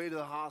on the way to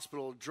the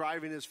hospital,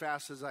 driving as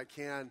fast as I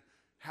can,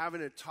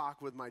 having a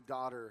talk with my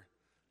daughter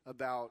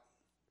about,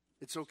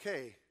 it's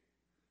okay.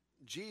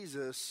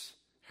 Jesus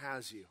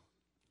has you.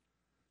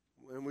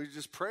 and we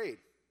just prayed.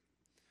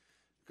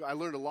 I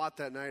learned a lot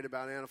that night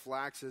about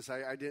anaphylaxis.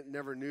 I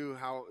never knew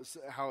how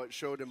it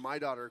showed in my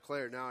daughter,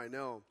 Claire. Now I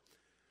know.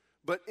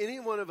 But any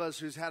one of us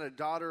who's had a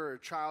daughter or a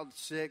child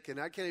sick, and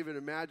I can't even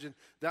imagine,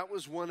 that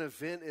was one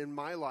event in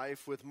my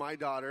life with my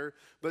daughter,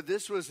 but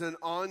this was an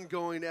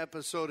ongoing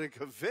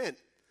episodic event.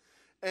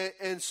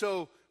 And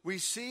so we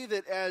see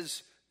that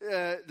as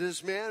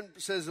this man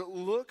says,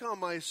 look on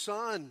my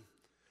son.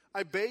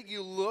 I beg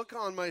you, look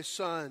on my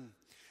son.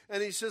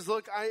 And he says,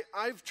 look,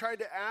 I've tried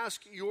to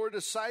ask your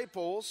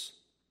disciples,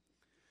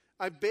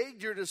 I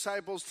begged your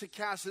disciples to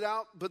cast it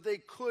out, but they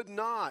could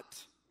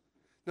not.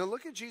 Now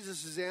look at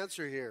Jesus'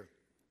 answer here.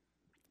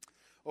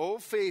 O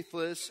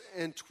faithless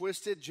and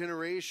twisted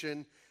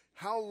generation,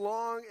 how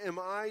long am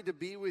I to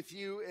be with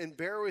you and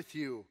bear with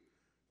you?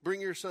 Bring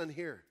your son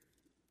here.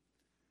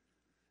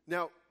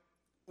 Now,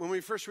 when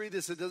we first read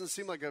this, it doesn't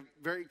seem like a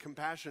very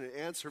compassionate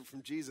answer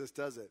from Jesus,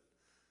 does it?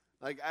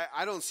 Like,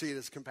 I don't see it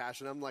as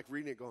compassion. I'm like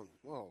reading it going,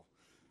 whoa,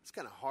 it's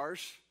kind of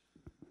harsh.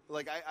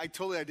 Like, I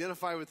totally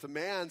identify with the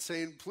man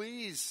saying,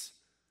 please,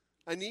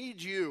 I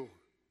need you.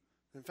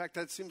 In fact,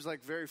 that seems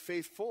like very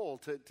faithful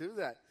to do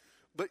that.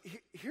 But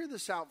hear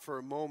this out for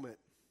a moment.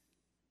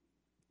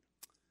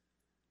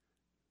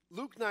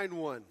 Luke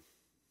 9:1.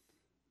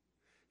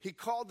 He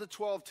called the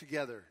 12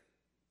 together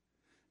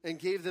and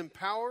gave them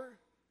power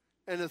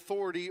and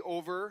authority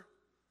over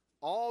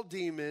all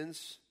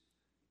demons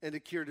and to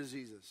cure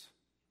diseases.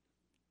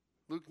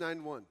 Luke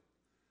 9:1.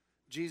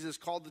 Jesus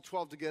called the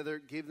 12 together,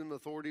 gave them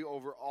authority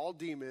over all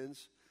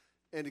demons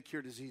and to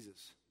cure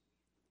diseases.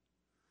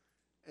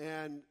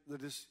 And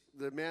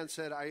the man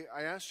said, I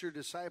asked your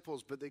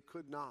disciples, but they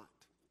could not.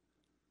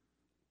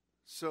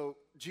 So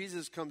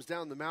Jesus comes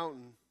down the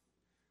mountain,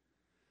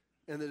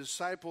 and the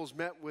disciples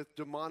met with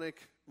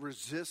demonic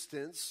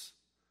resistance,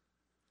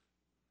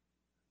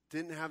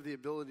 didn't have the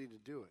ability to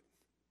do it.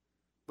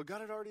 But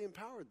God had already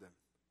empowered them.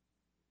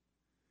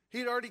 He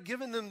had already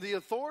given them the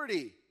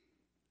authority.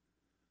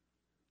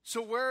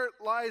 So where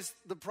lies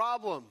the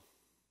problem?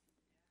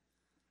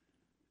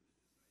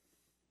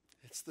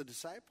 It's the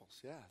disciples,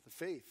 the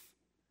faith.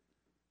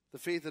 The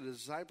faith of the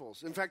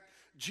disciples. In fact,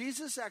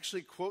 Jesus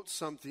actually quotes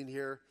something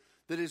here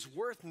that is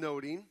worth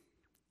noting.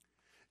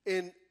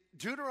 In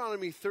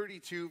Deuteronomy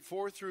 32,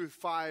 4 through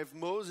 5,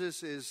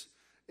 Moses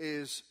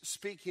is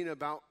speaking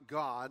about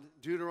God.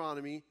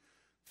 Deuteronomy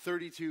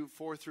 32,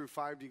 4 through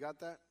 5. Do you got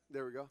that?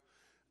 There we go.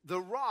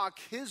 The rock,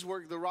 his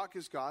work, the rock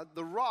is God.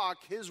 The rock,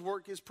 his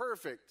work is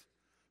perfect.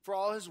 For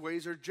all his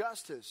ways are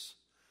justice.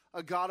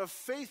 A God of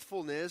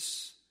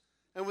faithfulness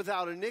and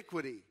without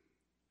iniquity.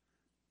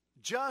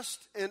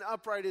 Just and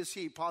upright is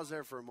he. Pause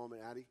there for a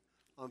moment, Addie,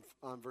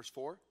 on verse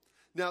 4.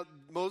 Now,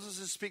 Moses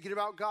is speaking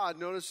about God.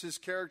 Notice his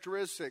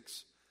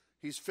characteristics.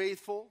 He's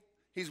faithful.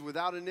 He's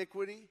without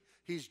iniquity.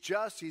 He's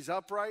just. He's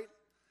upright.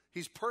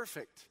 He's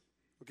perfect.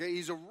 Okay,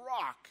 he's a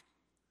rock.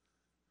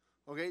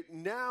 Okay,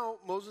 now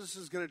Moses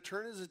is going to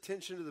turn his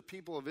attention to the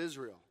people of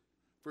Israel.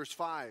 Verse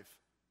 5.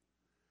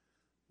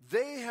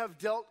 They have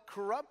dealt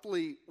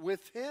corruptly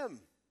with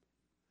him.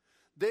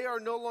 They are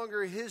no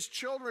longer his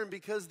children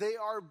because they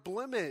are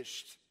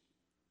blemished.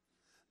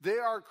 They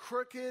are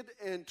crooked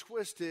and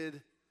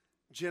twisted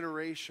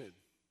generation.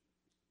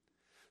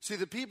 See,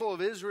 the people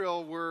of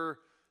Israel were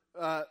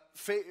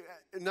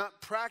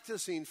not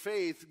practicing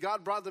faith.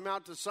 God brought them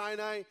out to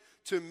Sinai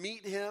to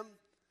meet him,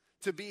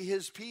 to be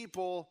his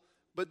people,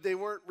 but they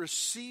weren't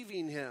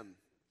receiving him.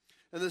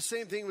 And the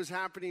same thing was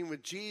happening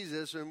with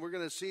Jesus, and we're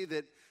going to see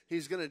that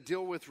he's going to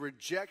deal with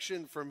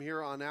rejection from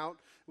here on out.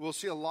 We'll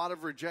see a lot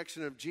of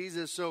rejection of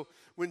Jesus. So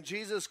when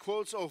Jesus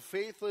quotes, "O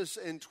faithless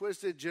and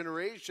twisted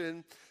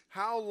generation,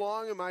 how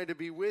long am I to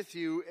be with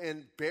you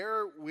and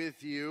bear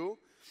with you?"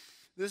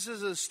 This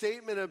is a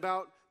statement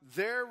about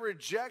their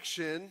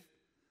rejection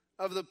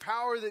of the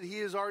power that he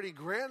has already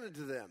granted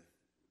to them.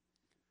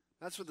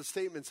 That's what the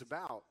statement's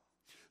about.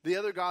 The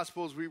other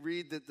Gospels, we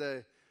read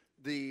that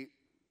the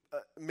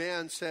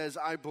man says,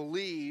 "I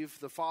believe."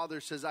 The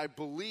father says, "I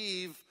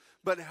believe,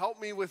 but help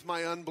me with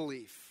my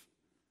unbelief."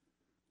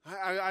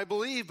 I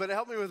believe, but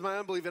help me with my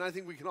unbelief. And I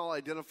think we can all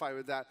identify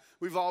with that.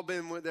 We've all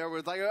been there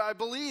with, like, I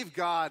believe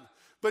God,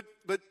 but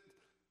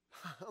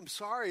I'm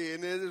sorry.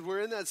 And as we're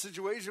in that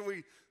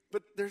situation,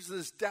 but there's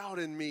this doubt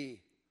in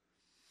me.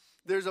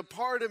 There's a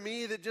part of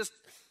me that just,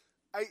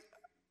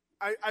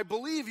 I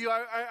believe you.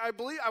 I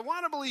believe, I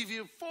want to believe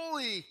you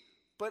fully,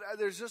 but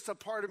there's just a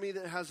part of me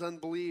that has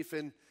unbelief.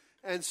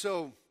 And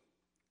so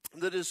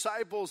the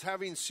disciples,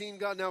 having seen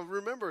God, now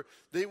remember,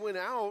 they went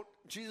out,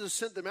 Jesus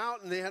sent them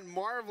out, and they had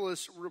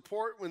marvelous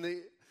report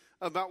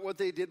about what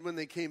they did when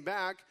they came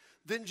back.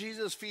 Then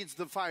Jesus feeds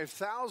the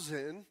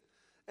 5,000,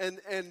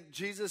 and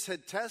Jesus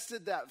had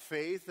tested that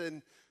faith,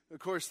 and of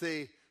course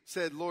they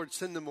said, "Lord,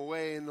 send them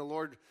away," and the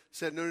Lord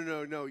said,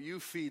 No, you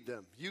feed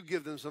them. You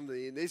give them something to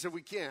eat. And they said,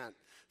 "We can't."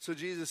 So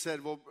Jesus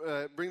said, "Well,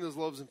 bring those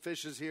loaves and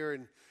fishes here,"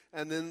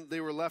 and then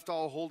they were left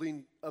all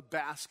holding a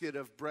basket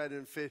of bread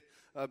and fish,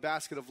 a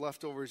basket of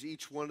leftovers,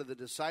 each one of the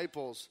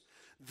disciples.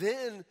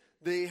 Then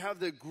they have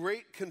the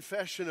great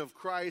confession of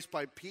Christ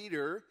by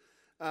Peter,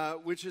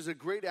 which is a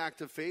great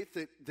act of faith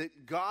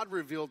that God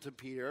revealed to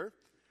Peter.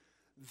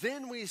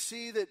 Then we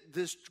see that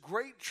this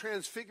great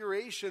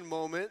transfiguration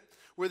moment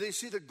where they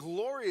see the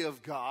glory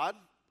of God.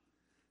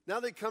 Now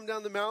they come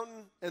down the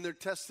mountain and they're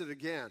tested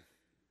again.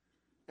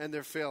 And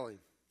they're failing.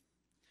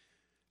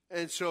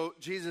 And so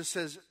Jesus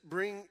says,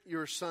 bring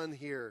your son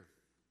here.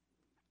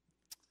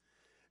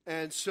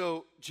 And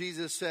so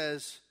Jesus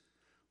says,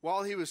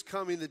 while he was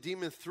coming, the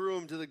demon threw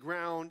him to the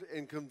ground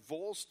and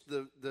convulsed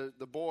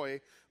the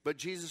boy. But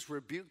Jesus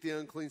rebuked the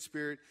unclean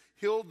spirit,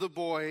 healed the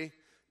boy,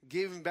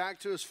 gave him back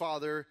to his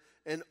father,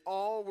 and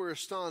all were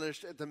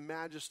astonished at the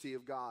majesty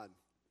of God.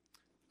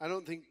 I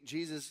don't think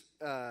Jesus,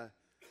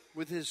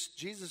 with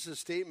Jesus'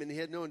 statement, he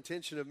had no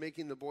intention of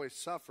making the boy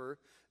suffer.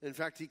 In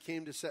fact, he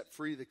came to set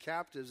free the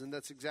captives, and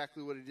that's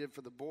exactly what he did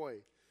for the boy.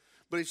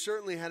 But he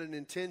certainly had an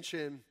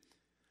intention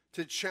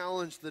to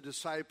challenge the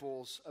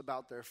disciples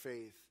about their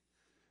faith.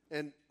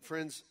 And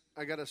friends,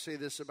 I got to say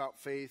this about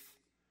faith.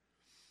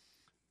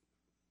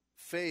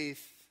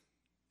 Faith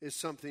is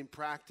something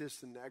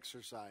practiced and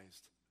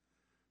exercised.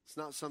 It's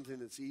not something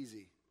that's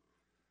easy.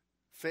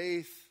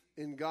 Faith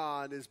in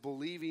God is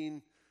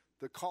believing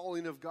the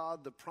calling of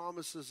God, the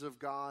promises of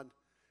God,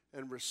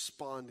 and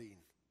responding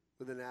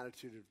with an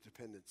attitude of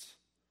dependence.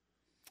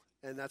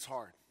 And that's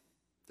hard.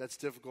 That's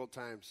difficult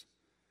times.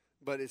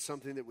 But it's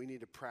something that we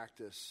need to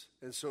practice.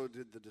 And so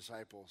did the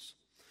disciples.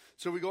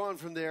 So we go on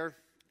from there.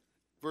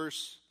 Toward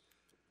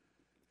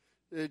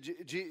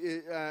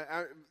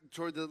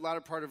the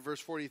latter part of verse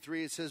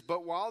 43, it says,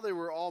 but while they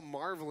were all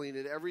marveling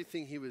at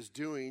everything he was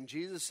doing,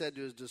 Jesus said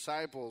to his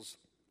disciples,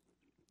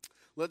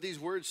 let these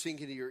words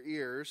sink into your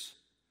ears.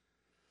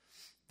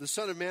 The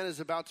Son of Man is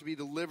about to be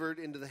delivered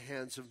into the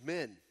hands of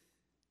men.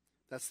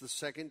 That's the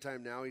second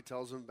time now he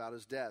tells them about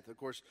his death. Of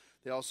course,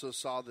 they also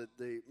saw that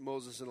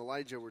Moses and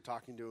Elijah were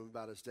talking to him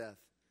about his death.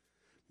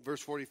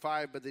 Verse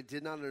 45, but they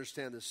did not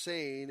understand the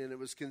saying, and it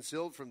was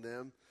concealed from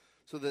them,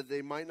 so that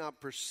they might not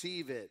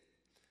perceive it.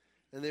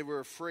 And they were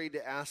afraid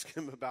to ask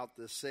him about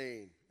this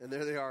saying. And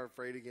there they are,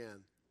 afraid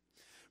again.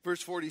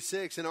 Verse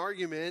 46, an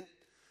argument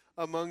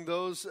among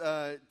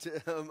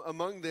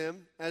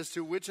them as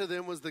to which of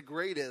them was the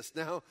greatest.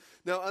 Now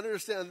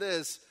understand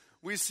this.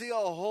 We see a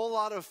whole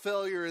lot of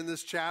failure in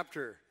this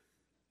chapter.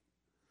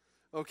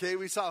 Okay,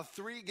 we saw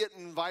 3 get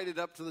invited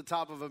up to the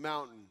top of a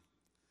mountain.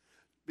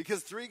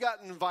 Because 3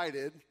 got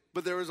invited,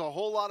 but there was a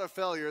whole lot of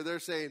failure. They're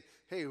saying,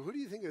 hey, who do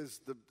you think is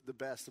the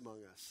best among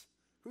us?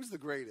 Who's the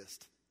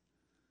greatest?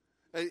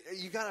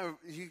 You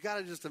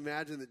gotta just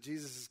imagine that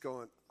Jesus is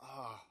going,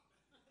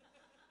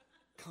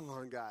 come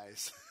on,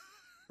 guys.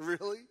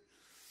 Really?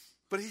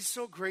 But he's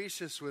so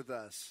gracious with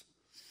us.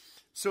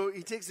 So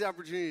he takes the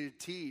opportunity to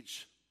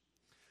teach.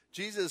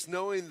 Jesus,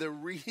 knowing the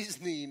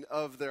reasoning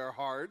of their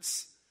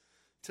hearts,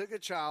 took a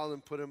child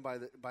and put him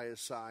by his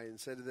side and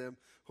said to them,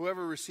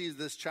 whoever receives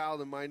this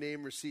child in my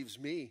name receives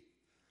me.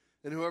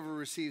 And whoever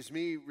receives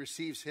me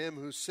receives him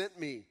who sent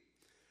me.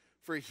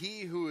 For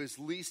he who is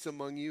least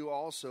among you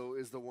also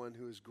is the one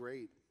who is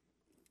great.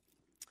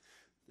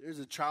 There's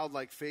a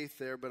childlike faith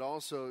there, but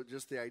also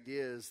just the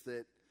idea is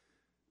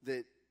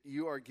that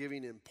you are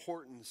giving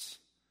importance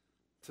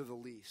to the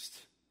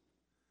least.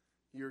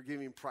 You're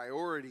giving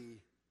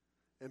priority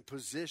and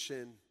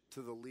position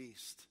to the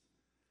least.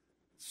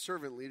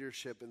 Servant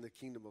leadership in the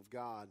kingdom of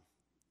God.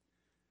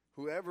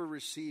 Whoever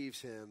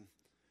receives him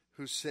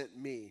who sent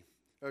me,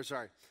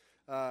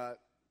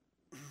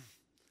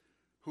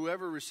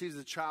 whoever receives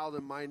the child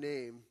in my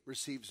name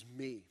receives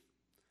me.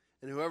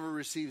 And whoever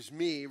receives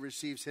me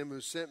receives him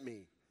who sent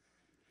me.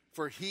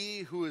 For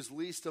he who is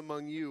least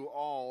among you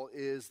all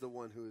is the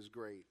one who is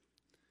great.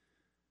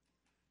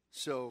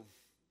 So,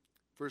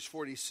 verse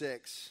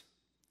 46,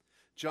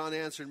 John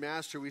answered,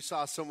 Master, we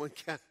saw someone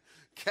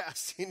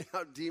casting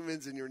out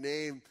demons in your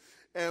name,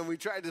 and we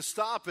tried to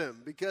stop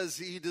him because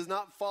he does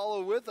not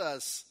follow with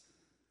us.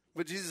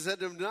 But Jesus said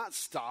to him, do not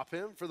stop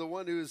him, for the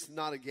one who is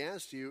not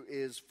against you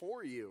is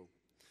for you.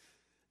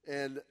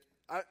 And,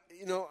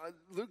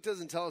 Luke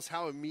doesn't tell us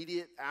how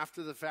immediate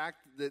after the fact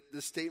that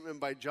this statement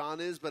by John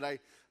is, but I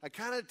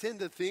kind of tend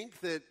to think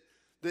that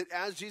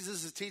as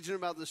Jesus is teaching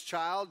about this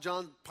child,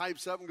 John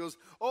pipes up and goes,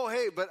 oh,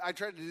 hey, but I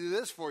tried to do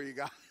this for you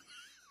guys.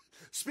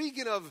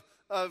 Speaking of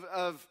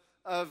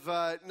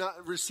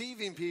not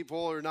receiving people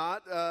or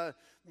not,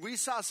 we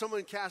saw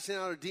someone casting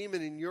out a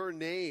demon in your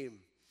name.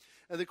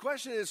 And the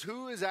question is,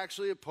 who is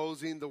actually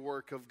opposing the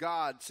work of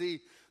God?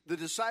 See, the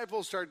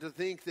disciples start to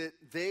think that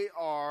they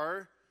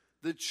are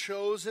the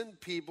chosen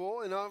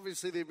people, and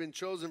obviously they've been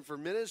chosen for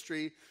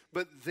ministry,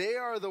 but they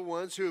are the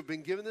ones who have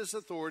been given this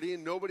authority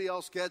and nobody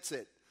else gets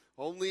it.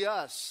 Only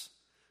us.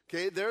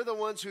 Okay, they're the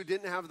ones who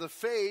didn't have the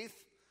faith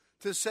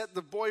to set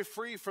the boy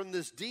free from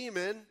this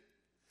demon,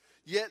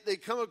 yet they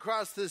come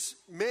across this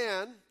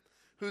man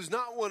who's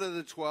not one of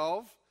the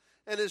 12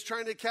 and is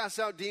trying to cast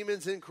out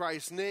demons in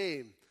Christ's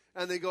name.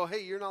 And they go,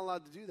 hey, you're not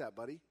allowed to do that,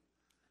 buddy.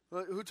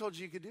 Well, who told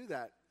you could do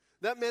that?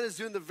 That man is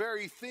doing the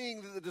very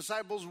thing that the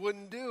disciples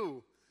wouldn't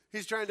do.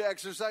 He's trying to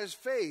exercise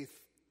faith.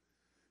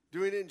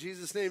 Doing it in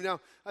Jesus' name.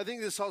 Now, I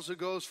think this also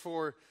goes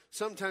for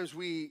sometimes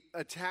we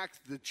attack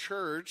the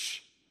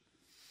church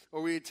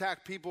or we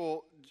attack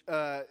people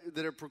that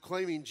are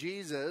proclaiming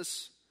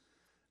Jesus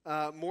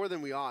more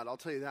than we ought. I'll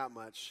tell you that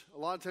much. A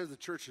lot of times the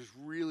church is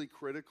really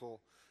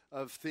critical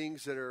of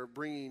things that are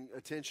bringing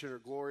attention or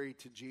glory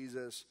to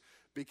Jesus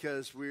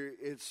because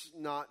it's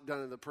not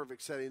done in the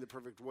perfect setting, the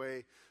perfect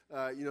way.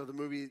 The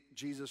movie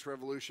Jesus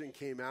Revolution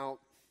came out,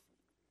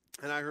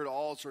 and I heard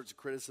all sorts of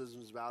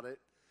criticisms about it.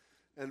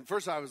 And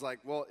first I was like,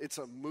 well, it's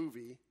a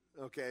movie,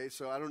 okay?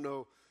 So I don't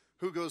know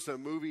who goes to a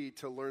movie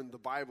to learn the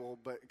Bible,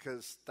 but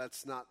because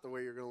that's not the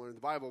way you're going to learn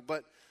the Bible.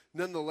 But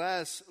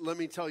nonetheless, let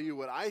me tell you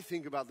what I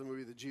think about the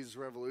movie The Jesus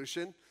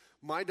Revolution.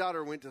 My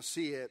daughter went to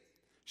see it.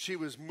 She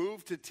was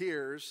moved to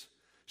tears.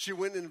 She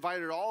went and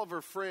invited all of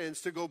her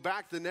friends to go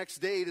back the next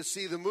day to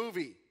see the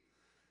movie.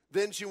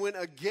 Then she went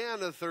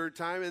again a third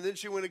time, and then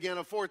she went again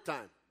a fourth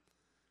time.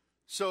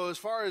 So as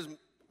far as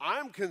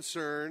I'm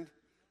concerned,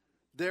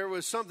 there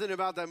was something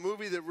about that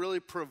movie that really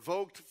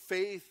provoked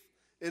faith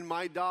in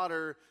my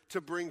daughter to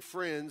bring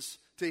friends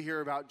to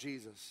hear about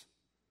Jesus.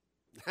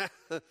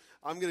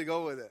 I'm going to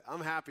go with it.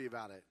 I'm happy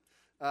about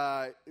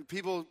it.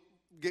 People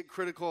get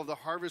critical of the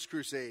Harvest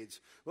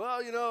Crusades.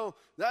 Well,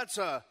 that's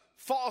a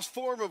false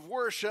form of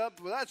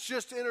worship. That's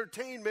just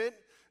entertainment.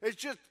 It's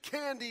just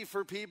candy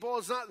for people.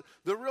 It's not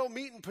the real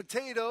meat and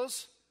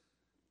potatoes.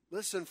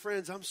 Listen,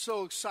 friends, I'm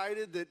so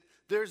excited that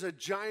there's a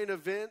giant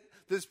event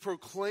that's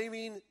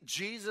proclaiming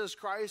Jesus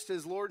Christ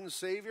as Lord and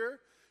Savior.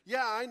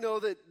 Yeah, I know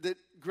that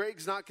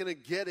Greg's not going to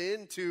get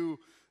into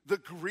the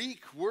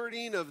Greek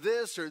wording of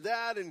this or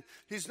that, and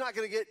he's not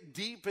going to get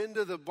deep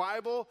into the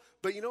Bible,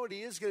 but you know what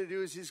he is going to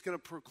do is he's going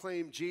to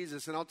proclaim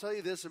Jesus. And I'll tell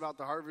you this about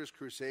the Harvest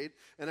Crusade,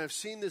 and I've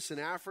seen this in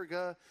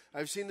Africa,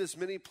 I've seen this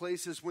many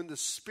places, when the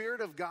Spirit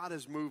of God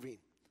is moving,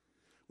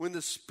 when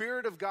the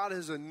Spirit of God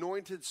has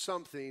anointed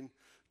something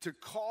to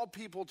call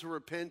people to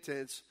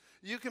repentance,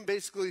 you can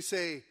basically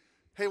say,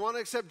 hey, want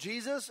to accept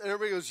Jesus? And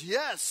everybody goes,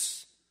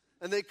 yes.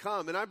 And they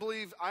come. And I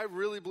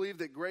really believe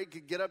that Greg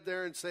could get up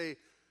there and say,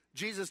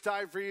 Jesus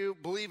died for you,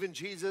 believe in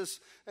Jesus,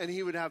 and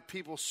he would have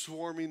people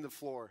swarming the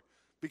floor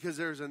because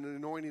there's an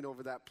anointing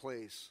over that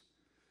place.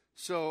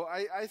 So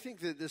I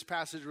think that this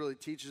passage really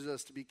teaches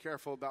us to be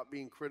careful about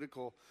being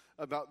critical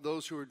about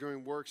those who are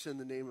doing works in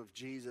the name of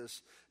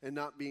Jesus and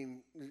not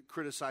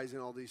criticizing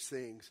all these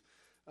things.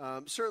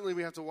 Certainly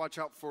we have to watch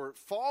out for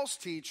false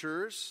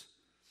teachers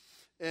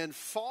and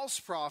false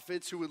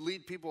prophets who would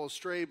lead people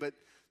astray, but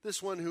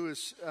this one who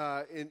is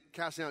in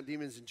casting out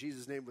demons in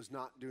Jesus' name was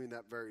not doing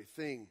that very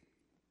thing.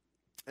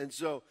 And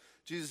so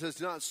Jesus says,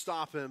 do not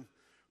stop him,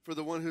 for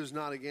the one who is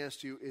not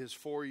against you is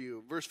for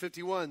you. Verse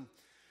 51.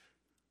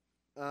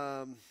 Hold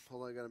on,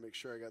 I got to make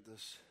sure I got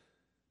this.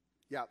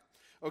 Yeah.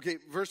 Okay,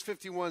 verse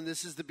 51,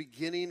 this is the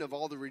beginning of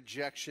all the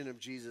rejection of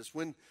Jesus.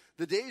 When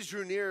the days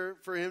drew near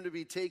for him to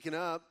be taken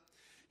up,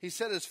 he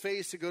set his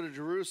face to go to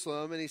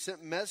Jerusalem, and he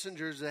sent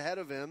messengers ahead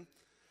of him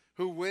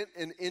who went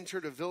and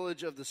entered a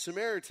village of the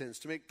Samaritans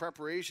to make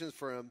preparations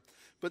for him.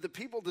 But the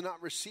people did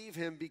not receive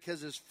him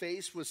because his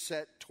face was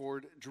set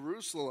toward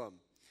Jerusalem.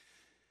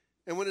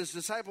 And when his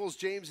disciples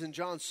James and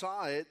John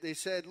saw it, they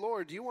said,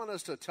 Lord, do you want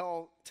us to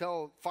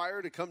tell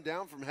fire to come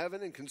down from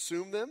heaven and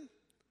consume them?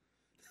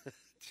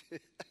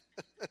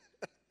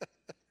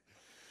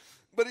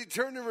 But he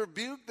turned and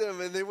rebuked them,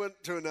 and they went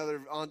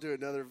onto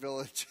another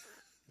village.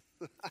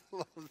 I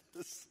love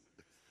this.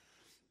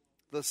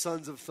 The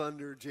sons of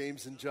thunder,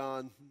 James and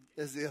John,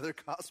 as the other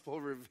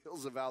gospel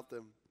reveals about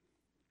them.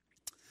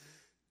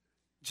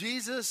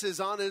 Jesus is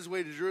on his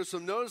way to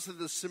Jerusalem. Notice that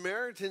the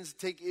Samaritans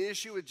take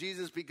issue with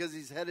Jesus because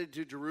he's headed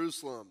to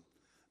Jerusalem.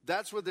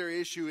 That's what their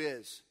issue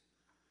is.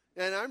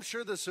 And I'm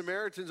sure the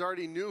Samaritans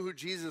already knew who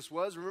Jesus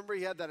was. Remember,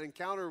 he had that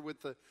encounter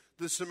with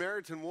the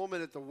Samaritan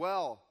woman at the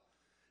well.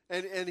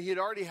 And he had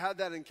already had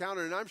that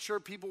encounter. And I'm sure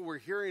people were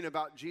hearing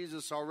about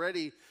Jesus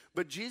already.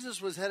 But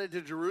Jesus was headed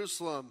to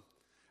Jerusalem.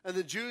 And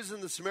the Jews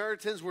and the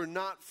Samaritans were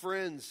not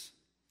friends.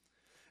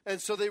 And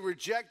so they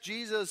reject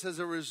Jesus as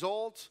a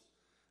result,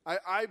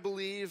 I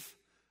believe,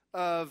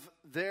 of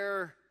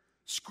their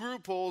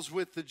scruples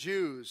with the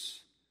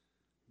Jews.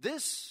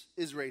 This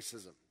is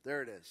racism.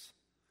 There it is.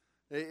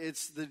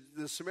 It's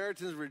the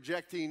Samaritans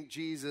rejecting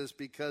Jesus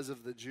because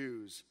of the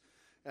Jews.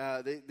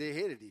 They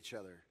hated each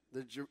other,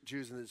 the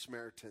Jews and the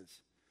Samaritans.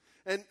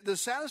 And the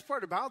saddest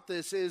part about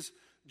this is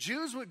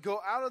Jews would go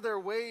out of their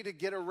way to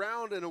get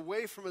around and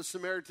away from a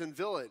Samaritan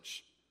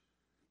village.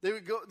 They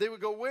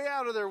would go way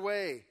out of their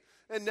way.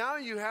 And now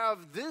you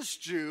have this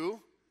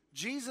Jew,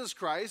 Jesus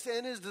Christ,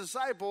 and his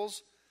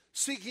disciples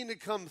seeking to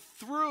come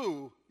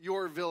through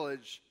your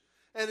village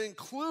and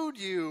include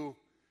you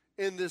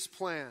in this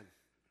plan.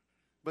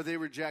 But they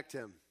reject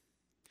him.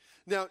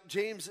 Now,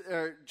 James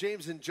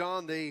and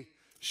John, they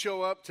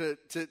show up to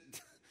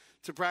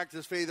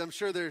practice faith. I'm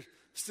sure they're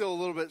still a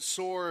little bit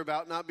sore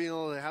about not being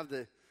able to have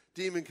the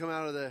demon come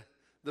out of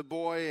the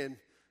boy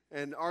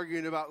and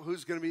arguing about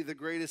who's going to be the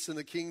greatest in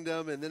the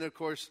kingdom. And then, of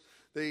course,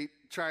 they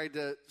tried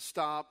to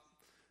stop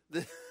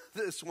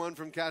this one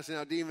from casting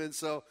out demons.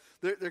 So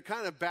they're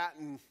kind of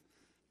batting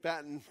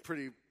batting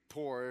pretty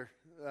poor.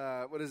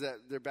 What is that?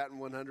 They're batting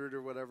 100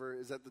 or whatever.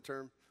 Is that the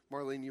term?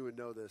 Marlene, you would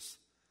know this.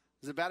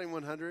 Is it batting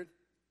 100?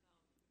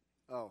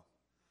 Oh.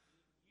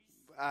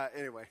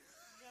 Anyway.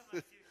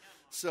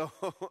 So,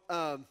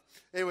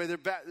 anyway, they're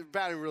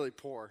batting really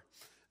poor.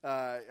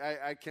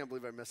 I can't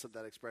believe I messed up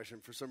that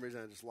expression. For some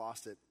reason, I just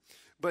lost it.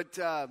 But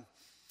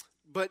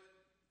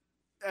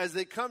as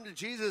they come to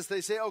Jesus,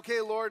 they say,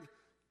 okay, Lord,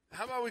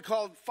 how about we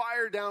call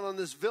fire down on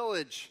this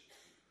village?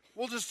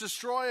 We'll just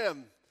destroy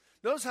them.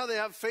 Notice how they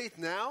have faith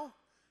now.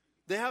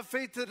 They have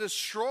faith to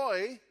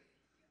destroy,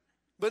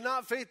 but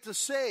not faith to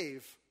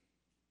save.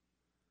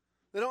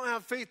 They don't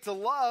have faith to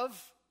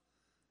love,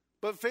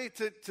 but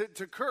faith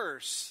to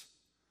curse.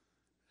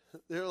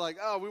 They're like,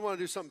 oh, we want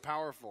to do something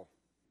powerful.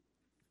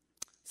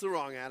 It's the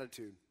wrong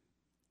attitude.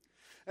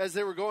 As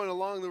they were going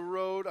along the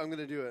road, I'm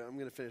going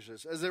to finish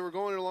this. As they were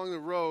going along the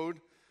road,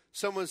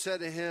 someone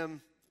said to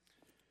him,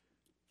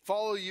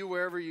 follow you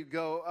wherever you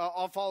go.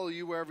 I'll follow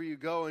you wherever you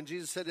go. And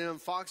Jesus said to him,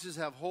 foxes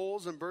have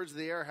holes and birds of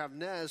the air have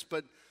nests,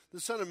 but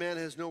the Son of Man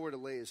has nowhere to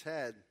lay his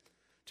head.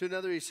 To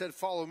another he said,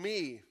 follow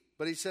me.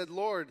 But he said,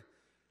 Lord,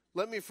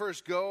 let me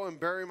first go and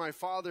bury my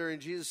father. And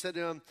Jesus said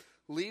to him,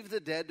 leave the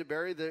dead to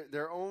bury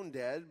their own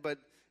dead, but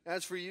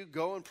as for you,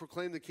 go and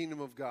proclaim the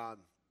kingdom of God.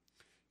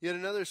 Yet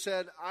another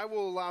said, I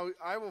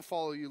will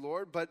follow you,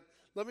 Lord, but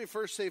let me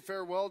first say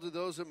farewell to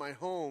those at my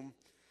home.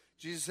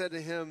 Jesus said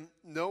to him,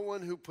 no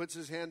one who puts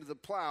his hand to the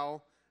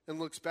plow and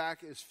looks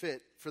back is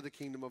fit for the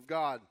kingdom of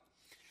God.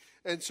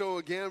 And so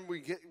again,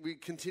 we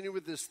continue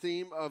with this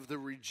theme of the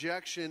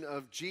rejection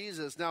of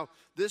Jesus. Now,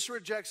 this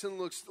rejection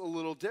looks a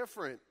little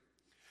different.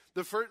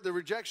 The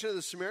rejection of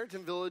the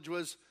Samaritan village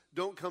was,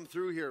 don't come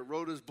through here.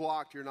 Road is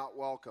blocked. You're not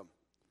welcome.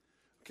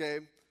 Okay?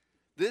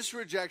 This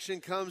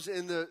rejection comes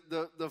in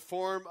the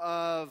form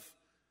of,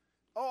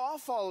 oh, I'll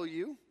follow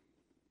you.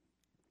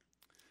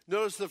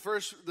 Notice the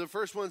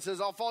first one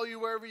says, I'll follow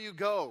you wherever you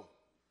go.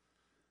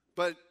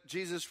 But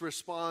Jesus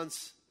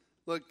responds,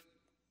 look,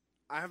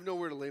 I have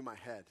nowhere to lay my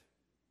head.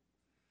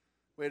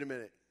 Wait a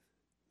minute.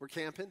 We're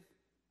camping?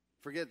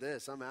 Forget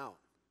this. I'm out.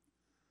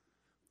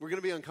 We're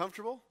going to be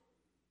uncomfortable?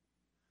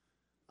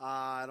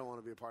 I don't want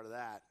to be a part of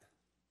that.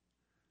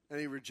 And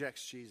he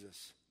rejects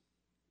Jesus.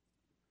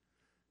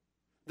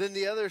 Then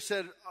the other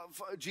said,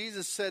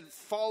 Jesus said,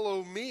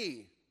 follow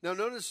me. Now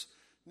notice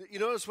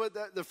what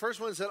the first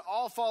one said,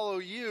 I'll follow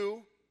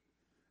you.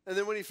 And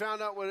then when he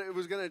found out what it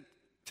was going to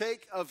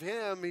take of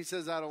him, he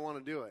says, I don't want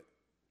to do it.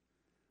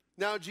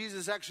 Now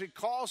Jesus actually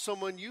calls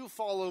someone, you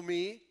follow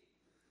me.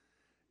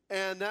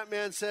 And that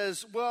man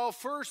says, well,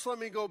 first let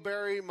me go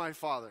bury my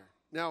father.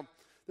 Now,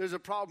 there's a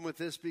problem with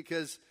this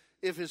because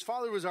if his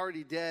father was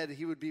already dead,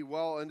 he would be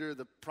well under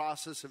the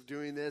process of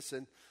doing this.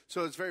 And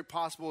so it's very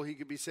possible he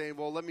could be saying,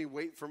 well, let me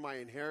wait for my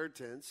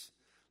inheritance.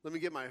 Let me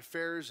get my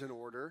affairs in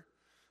order.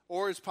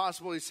 Or it's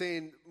possible he's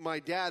saying, my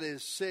dad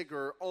is sick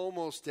or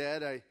almost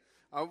dead.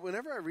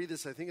 Whenever I read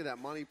this, I think of that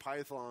Monty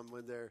Python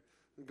when they're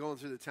going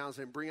through the town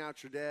saying, bring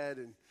out your dad.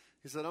 And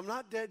he said, I'm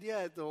not dead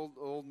yet, the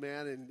old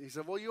man. And he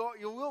said, well, you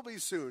will be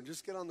soon.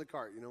 Just get on the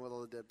cart, with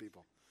all the dead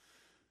people.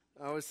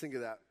 I always think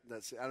of that.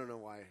 I don't know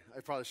why. I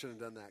probably shouldn't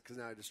have done that because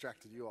now I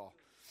distracted you all.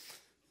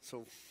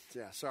 So,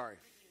 yeah, sorry.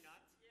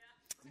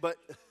 But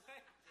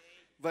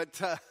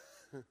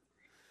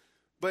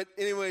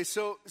anyway,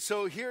 so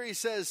here he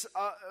says,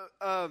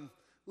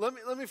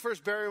 let me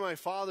first bury my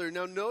father.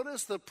 Now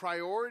notice the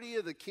priority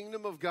of the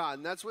kingdom of God,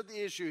 and that's what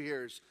the issue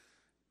here is.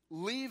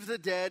 Leave the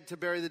dead to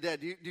bury the dead.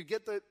 Do you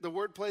get the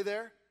wordplay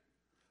there?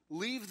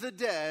 Leave the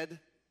dead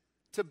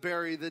to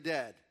bury the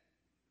dead.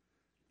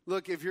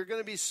 Look, if you're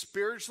going to be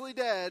spiritually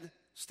dead,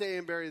 stay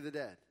and bury the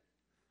dead.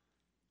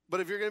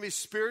 But if you're going to be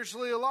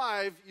spiritually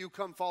alive, you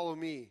come follow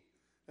me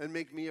and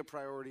make me a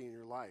priority in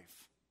your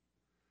life.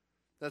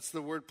 That's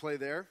the wordplay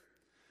there.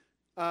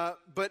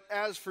 But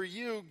as for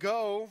you,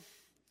 go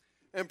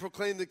and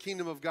proclaim the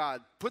kingdom of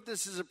God. Put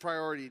this as a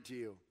priority to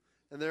you.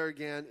 And there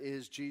again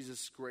is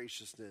Jesus'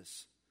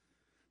 graciousness.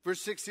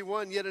 Verse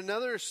 61, yet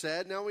another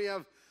said, now we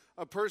have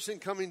a person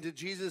coming to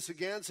Jesus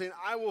again saying,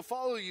 I will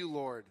follow you,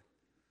 Lord.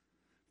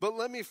 But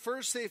let me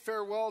first say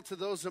farewell to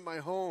those at my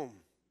home.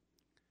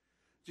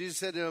 Jesus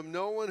said to him,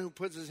 no one who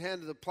puts his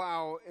hand to the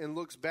plow and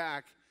looks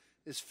back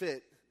is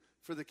fit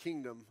for the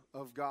kingdom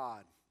of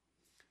God.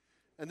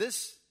 And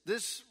this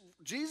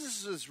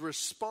Jesus'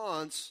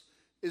 response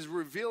is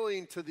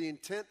revealing to the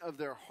intent of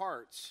their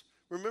hearts.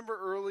 Remember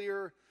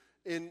earlier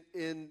in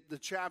the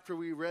chapter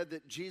we read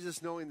that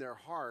Jesus knowing their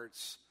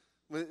hearts,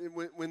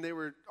 when they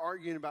were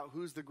arguing about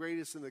who's the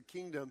greatest in the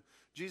kingdom,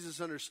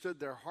 Jesus understood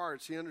their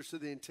hearts. He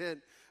understood the intent.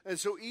 And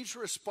so each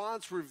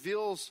response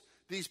reveals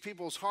these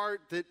people's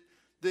heart that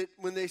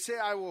when they say,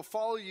 I will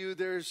follow you,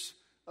 there's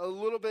a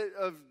little bit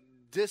of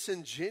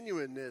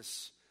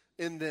disingenuousness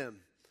in them.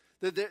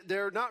 That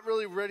they're not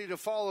really ready to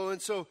follow.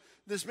 And so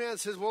this man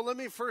says, well, let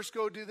me first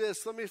go do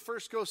this. Let me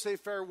first go say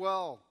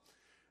farewell.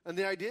 And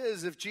the idea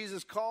is if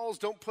Jesus calls,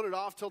 don't put it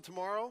off till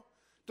tomorrow.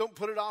 Don't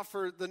put it off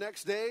for the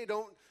next day.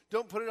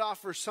 Don't put it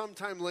off for some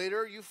time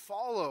later. You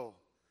follow.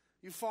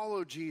 You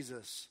follow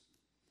Jesus.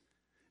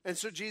 And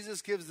so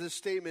Jesus gives this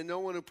statement, no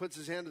one who puts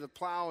his hand to the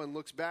plow and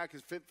looks back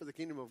is fit for the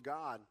kingdom of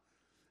God.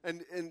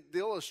 And the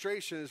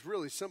illustration is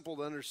really simple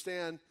to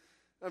understand.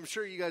 I'm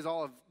sure you guys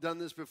all have done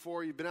this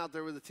before. You've been out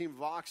there with a team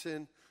of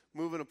oxen,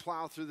 moving a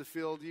plow through the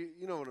field. You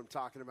know what I'm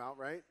talking about,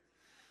 right?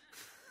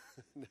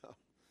 No.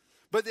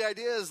 But the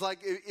idea is like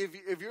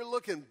if you're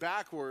looking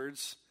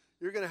backwards,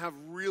 you're going to have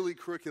really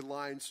crooked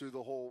lines through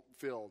the whole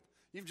field.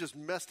 You've just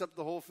messed up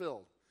the whole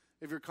field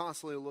if you're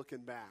constantly looking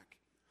back.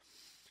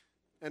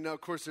 And now,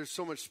 of course, there's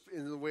so much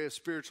in the way of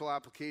spiritual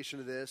application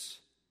of this.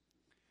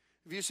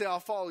 If you say, I'll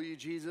follow you,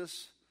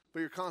 Jesus,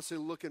 but you're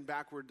constantly looking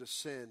backward to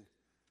sin,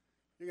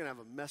 you're going to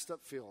have a messed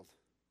up field.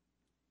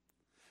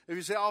 If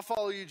you say, I'll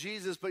follow you,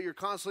 Jesus, but you're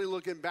constantly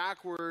looking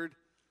backward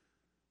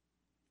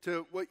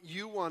to what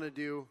you want to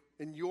do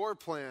in your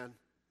plan,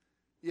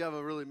 you have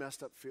a really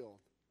messed up field.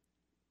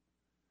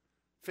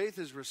 Faith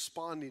is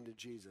responding to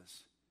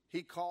Jesus.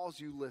 He calls,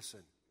 you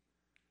listen.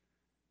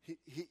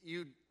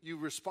 You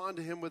respond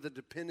to him with a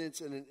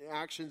dependence and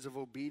actions of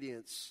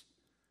obedience.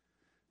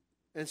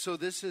 And so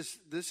this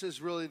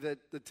is really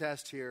the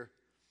test here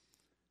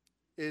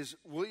is,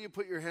 will you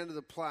put your hand to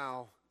the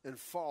plow and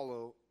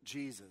follow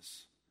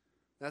Jesus?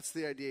 That's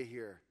the idea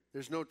here.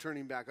 There's no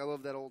turning back. I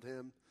love that old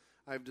hymn.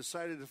 I've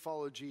decided to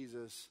follow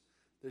Jesus.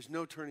 There's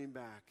no turning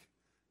back.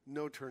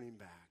 No turning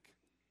back.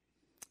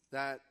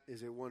 That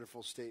is a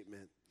wonderful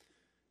statement.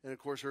 And of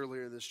course,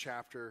 earlier in this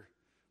chapter,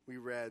 we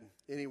read,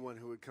 anyone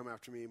who would come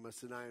after me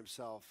must deny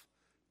himself,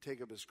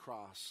 take up his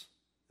cross,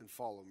 and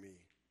follow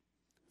me.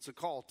 It's a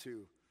call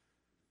to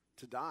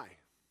die.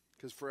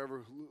 Because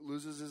whoever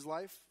loses his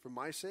life for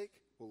my sake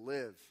will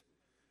live.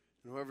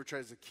 And whoever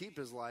tries to keep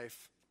his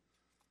life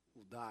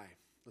will die.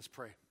 Let's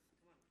pray.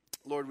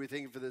 Lord, we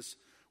thank you for this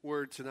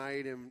word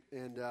tonight. And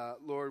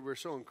Lord, we're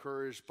so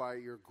encouraged by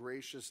your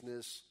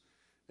graciousness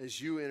as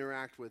you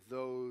interact with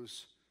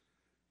those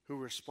who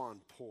respond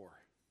poor.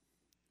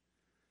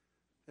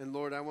 And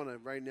Lord, I want to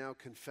right now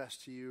confess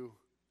to you,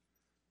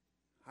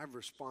 I've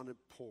responded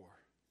poor.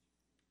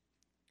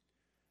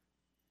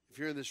 If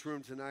you're in this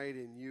room tonight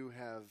and you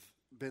have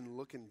been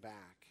looking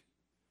back,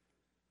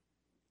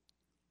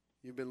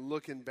 you've been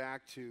looking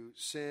back to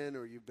sin,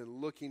 or you've been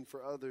looking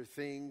for other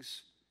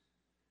things,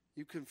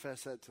 you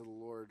confess that to the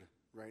Lord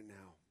right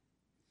now.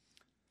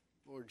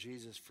 Lord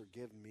Jesus,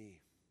 forgive me.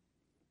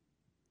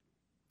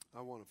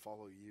 I want to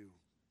follow you.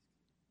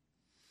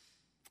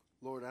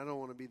 Lord, I don't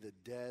want to be the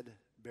dead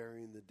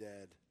burying the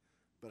dead,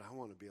 but I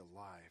want to be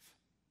alive.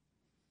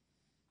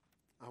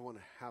 I want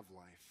to have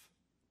life.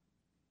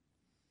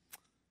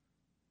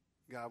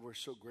 God, we're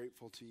so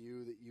grateful to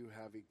you that you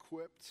have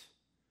equipped,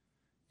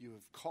 you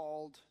have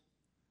called,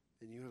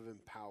 and you have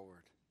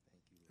empowered.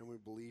 Thank you, and we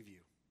believe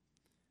you.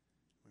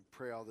 We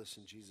pray all this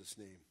in Jesus'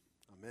 name.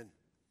 Amen.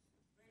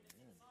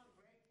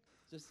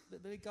 Just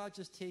may God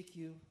just take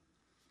you,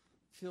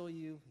 fill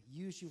you,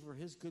 use you for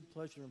his good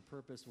pleasure and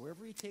purpose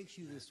wherever he takes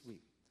you this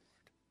week.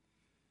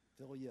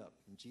 Fill you up.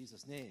 In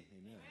Jesus' name,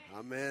 amen.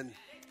 Amen.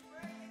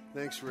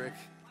 Thanks, Rick.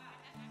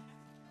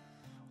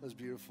 That was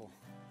beautiful.